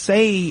more I could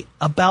say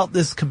about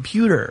this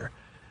computer.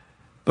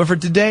 But for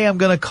today, I'm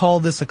going to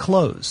call this a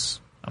close.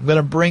 I'm going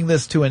to bring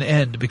this to an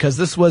end because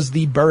this was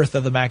the birth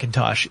of the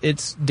Macintosh,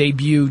 its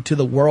debut to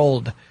the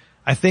world.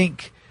 I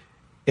think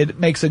it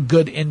makes a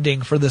good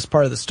ending for this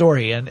part of the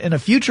story. And in a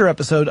future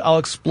episode, I'll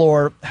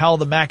explore how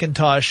the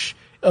Macintosh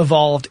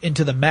evolved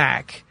into the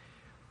Mac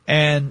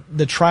and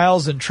the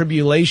trials and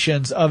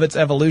tribulations of its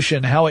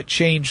evolution, how it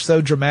changed so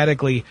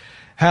dramatically,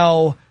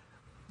 how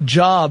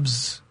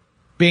Jobs,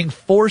 being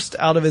forced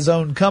out of his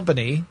own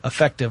company,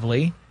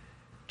 effectively,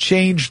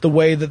 changed the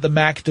way that the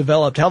Mac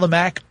developed, how the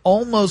Mac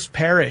almost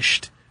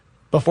perished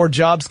before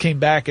Jobs came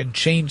back and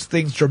changed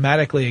things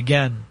dramatically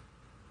again.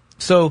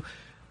 So,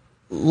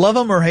 love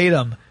him or hate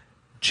him,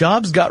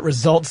 Jobs got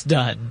results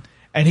done,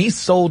 and he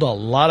sold a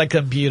lot of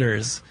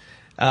computers.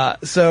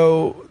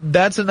 So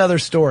that's another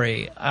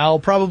story. I'll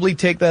probably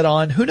take that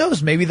on. Who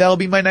knows? Maybe that'll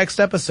be my next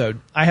episode.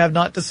 I have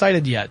not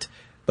decided yet,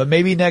 but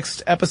maybe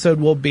next episode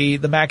will be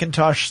the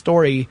Macintosh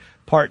story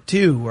part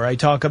 2, where I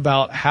talk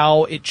about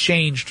how it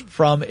changed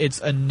from its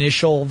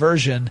initial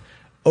version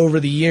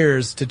over the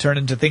years to turn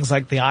into things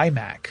like the iMac.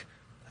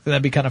 I think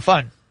that'd be kind of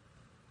fun.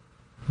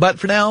 But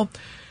for now,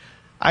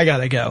 I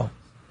gotta go.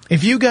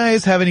 If you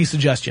guys have any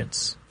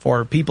suggestions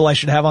for people I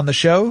should have on the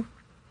show,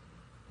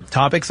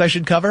 topics I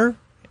should cover,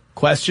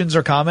 questions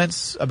or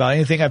comments about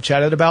anything I've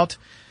chatted about,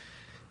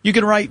 you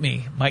can write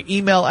me. My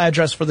email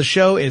address for the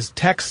show is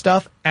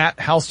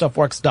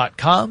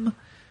techstuff@howstuffworks.com,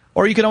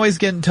 or you can always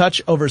get in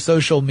touch over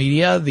social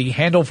media. The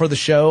handle for the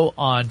show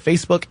on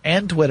Facebook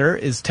and Twitter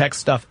is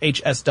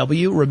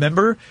TechStuffHSW.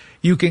 Remember,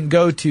 you can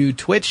go to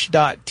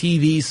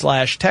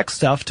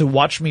twitch.tv/techstuff to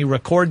watch me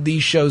record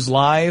these shows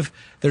live.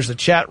 There's a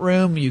chat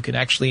room. You can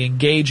actually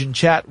engage in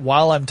chat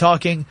while I'm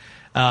talking.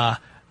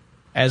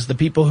 As the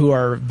people who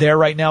are there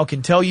right now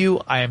can tell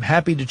you, I am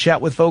happy to chat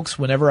with folks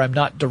whenever I'm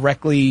not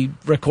directly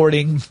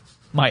recording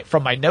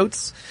from my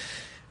notes.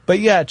 But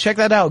yeah, check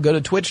that out. Go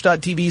to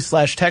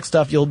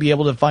twitch.tv/techstuff. You'll be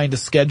able to find a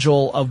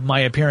schedule of my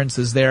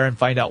appearances there and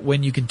find out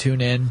when you can tune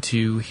in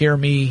to hear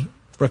me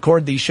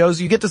record these shows.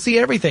 You get to see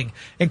everything,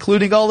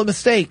 including all the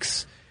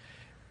mistakes.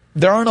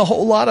 There aren't a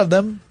whole lot of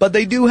them, but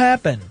they do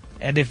happen.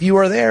 And if you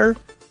are there,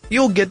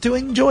 you'll get to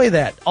enjoy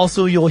that.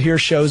 Also, you'll hear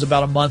shows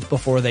about a month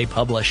before they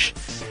publish.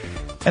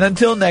 And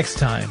until next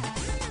time,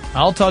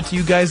 I'll talk to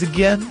you guys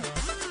again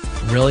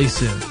really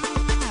soon.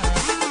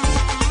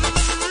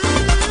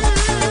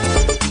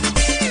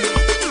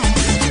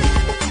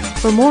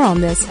 For more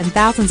on this and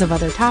thousands of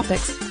other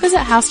topics, visit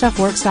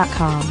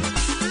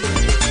howstuffworks.com.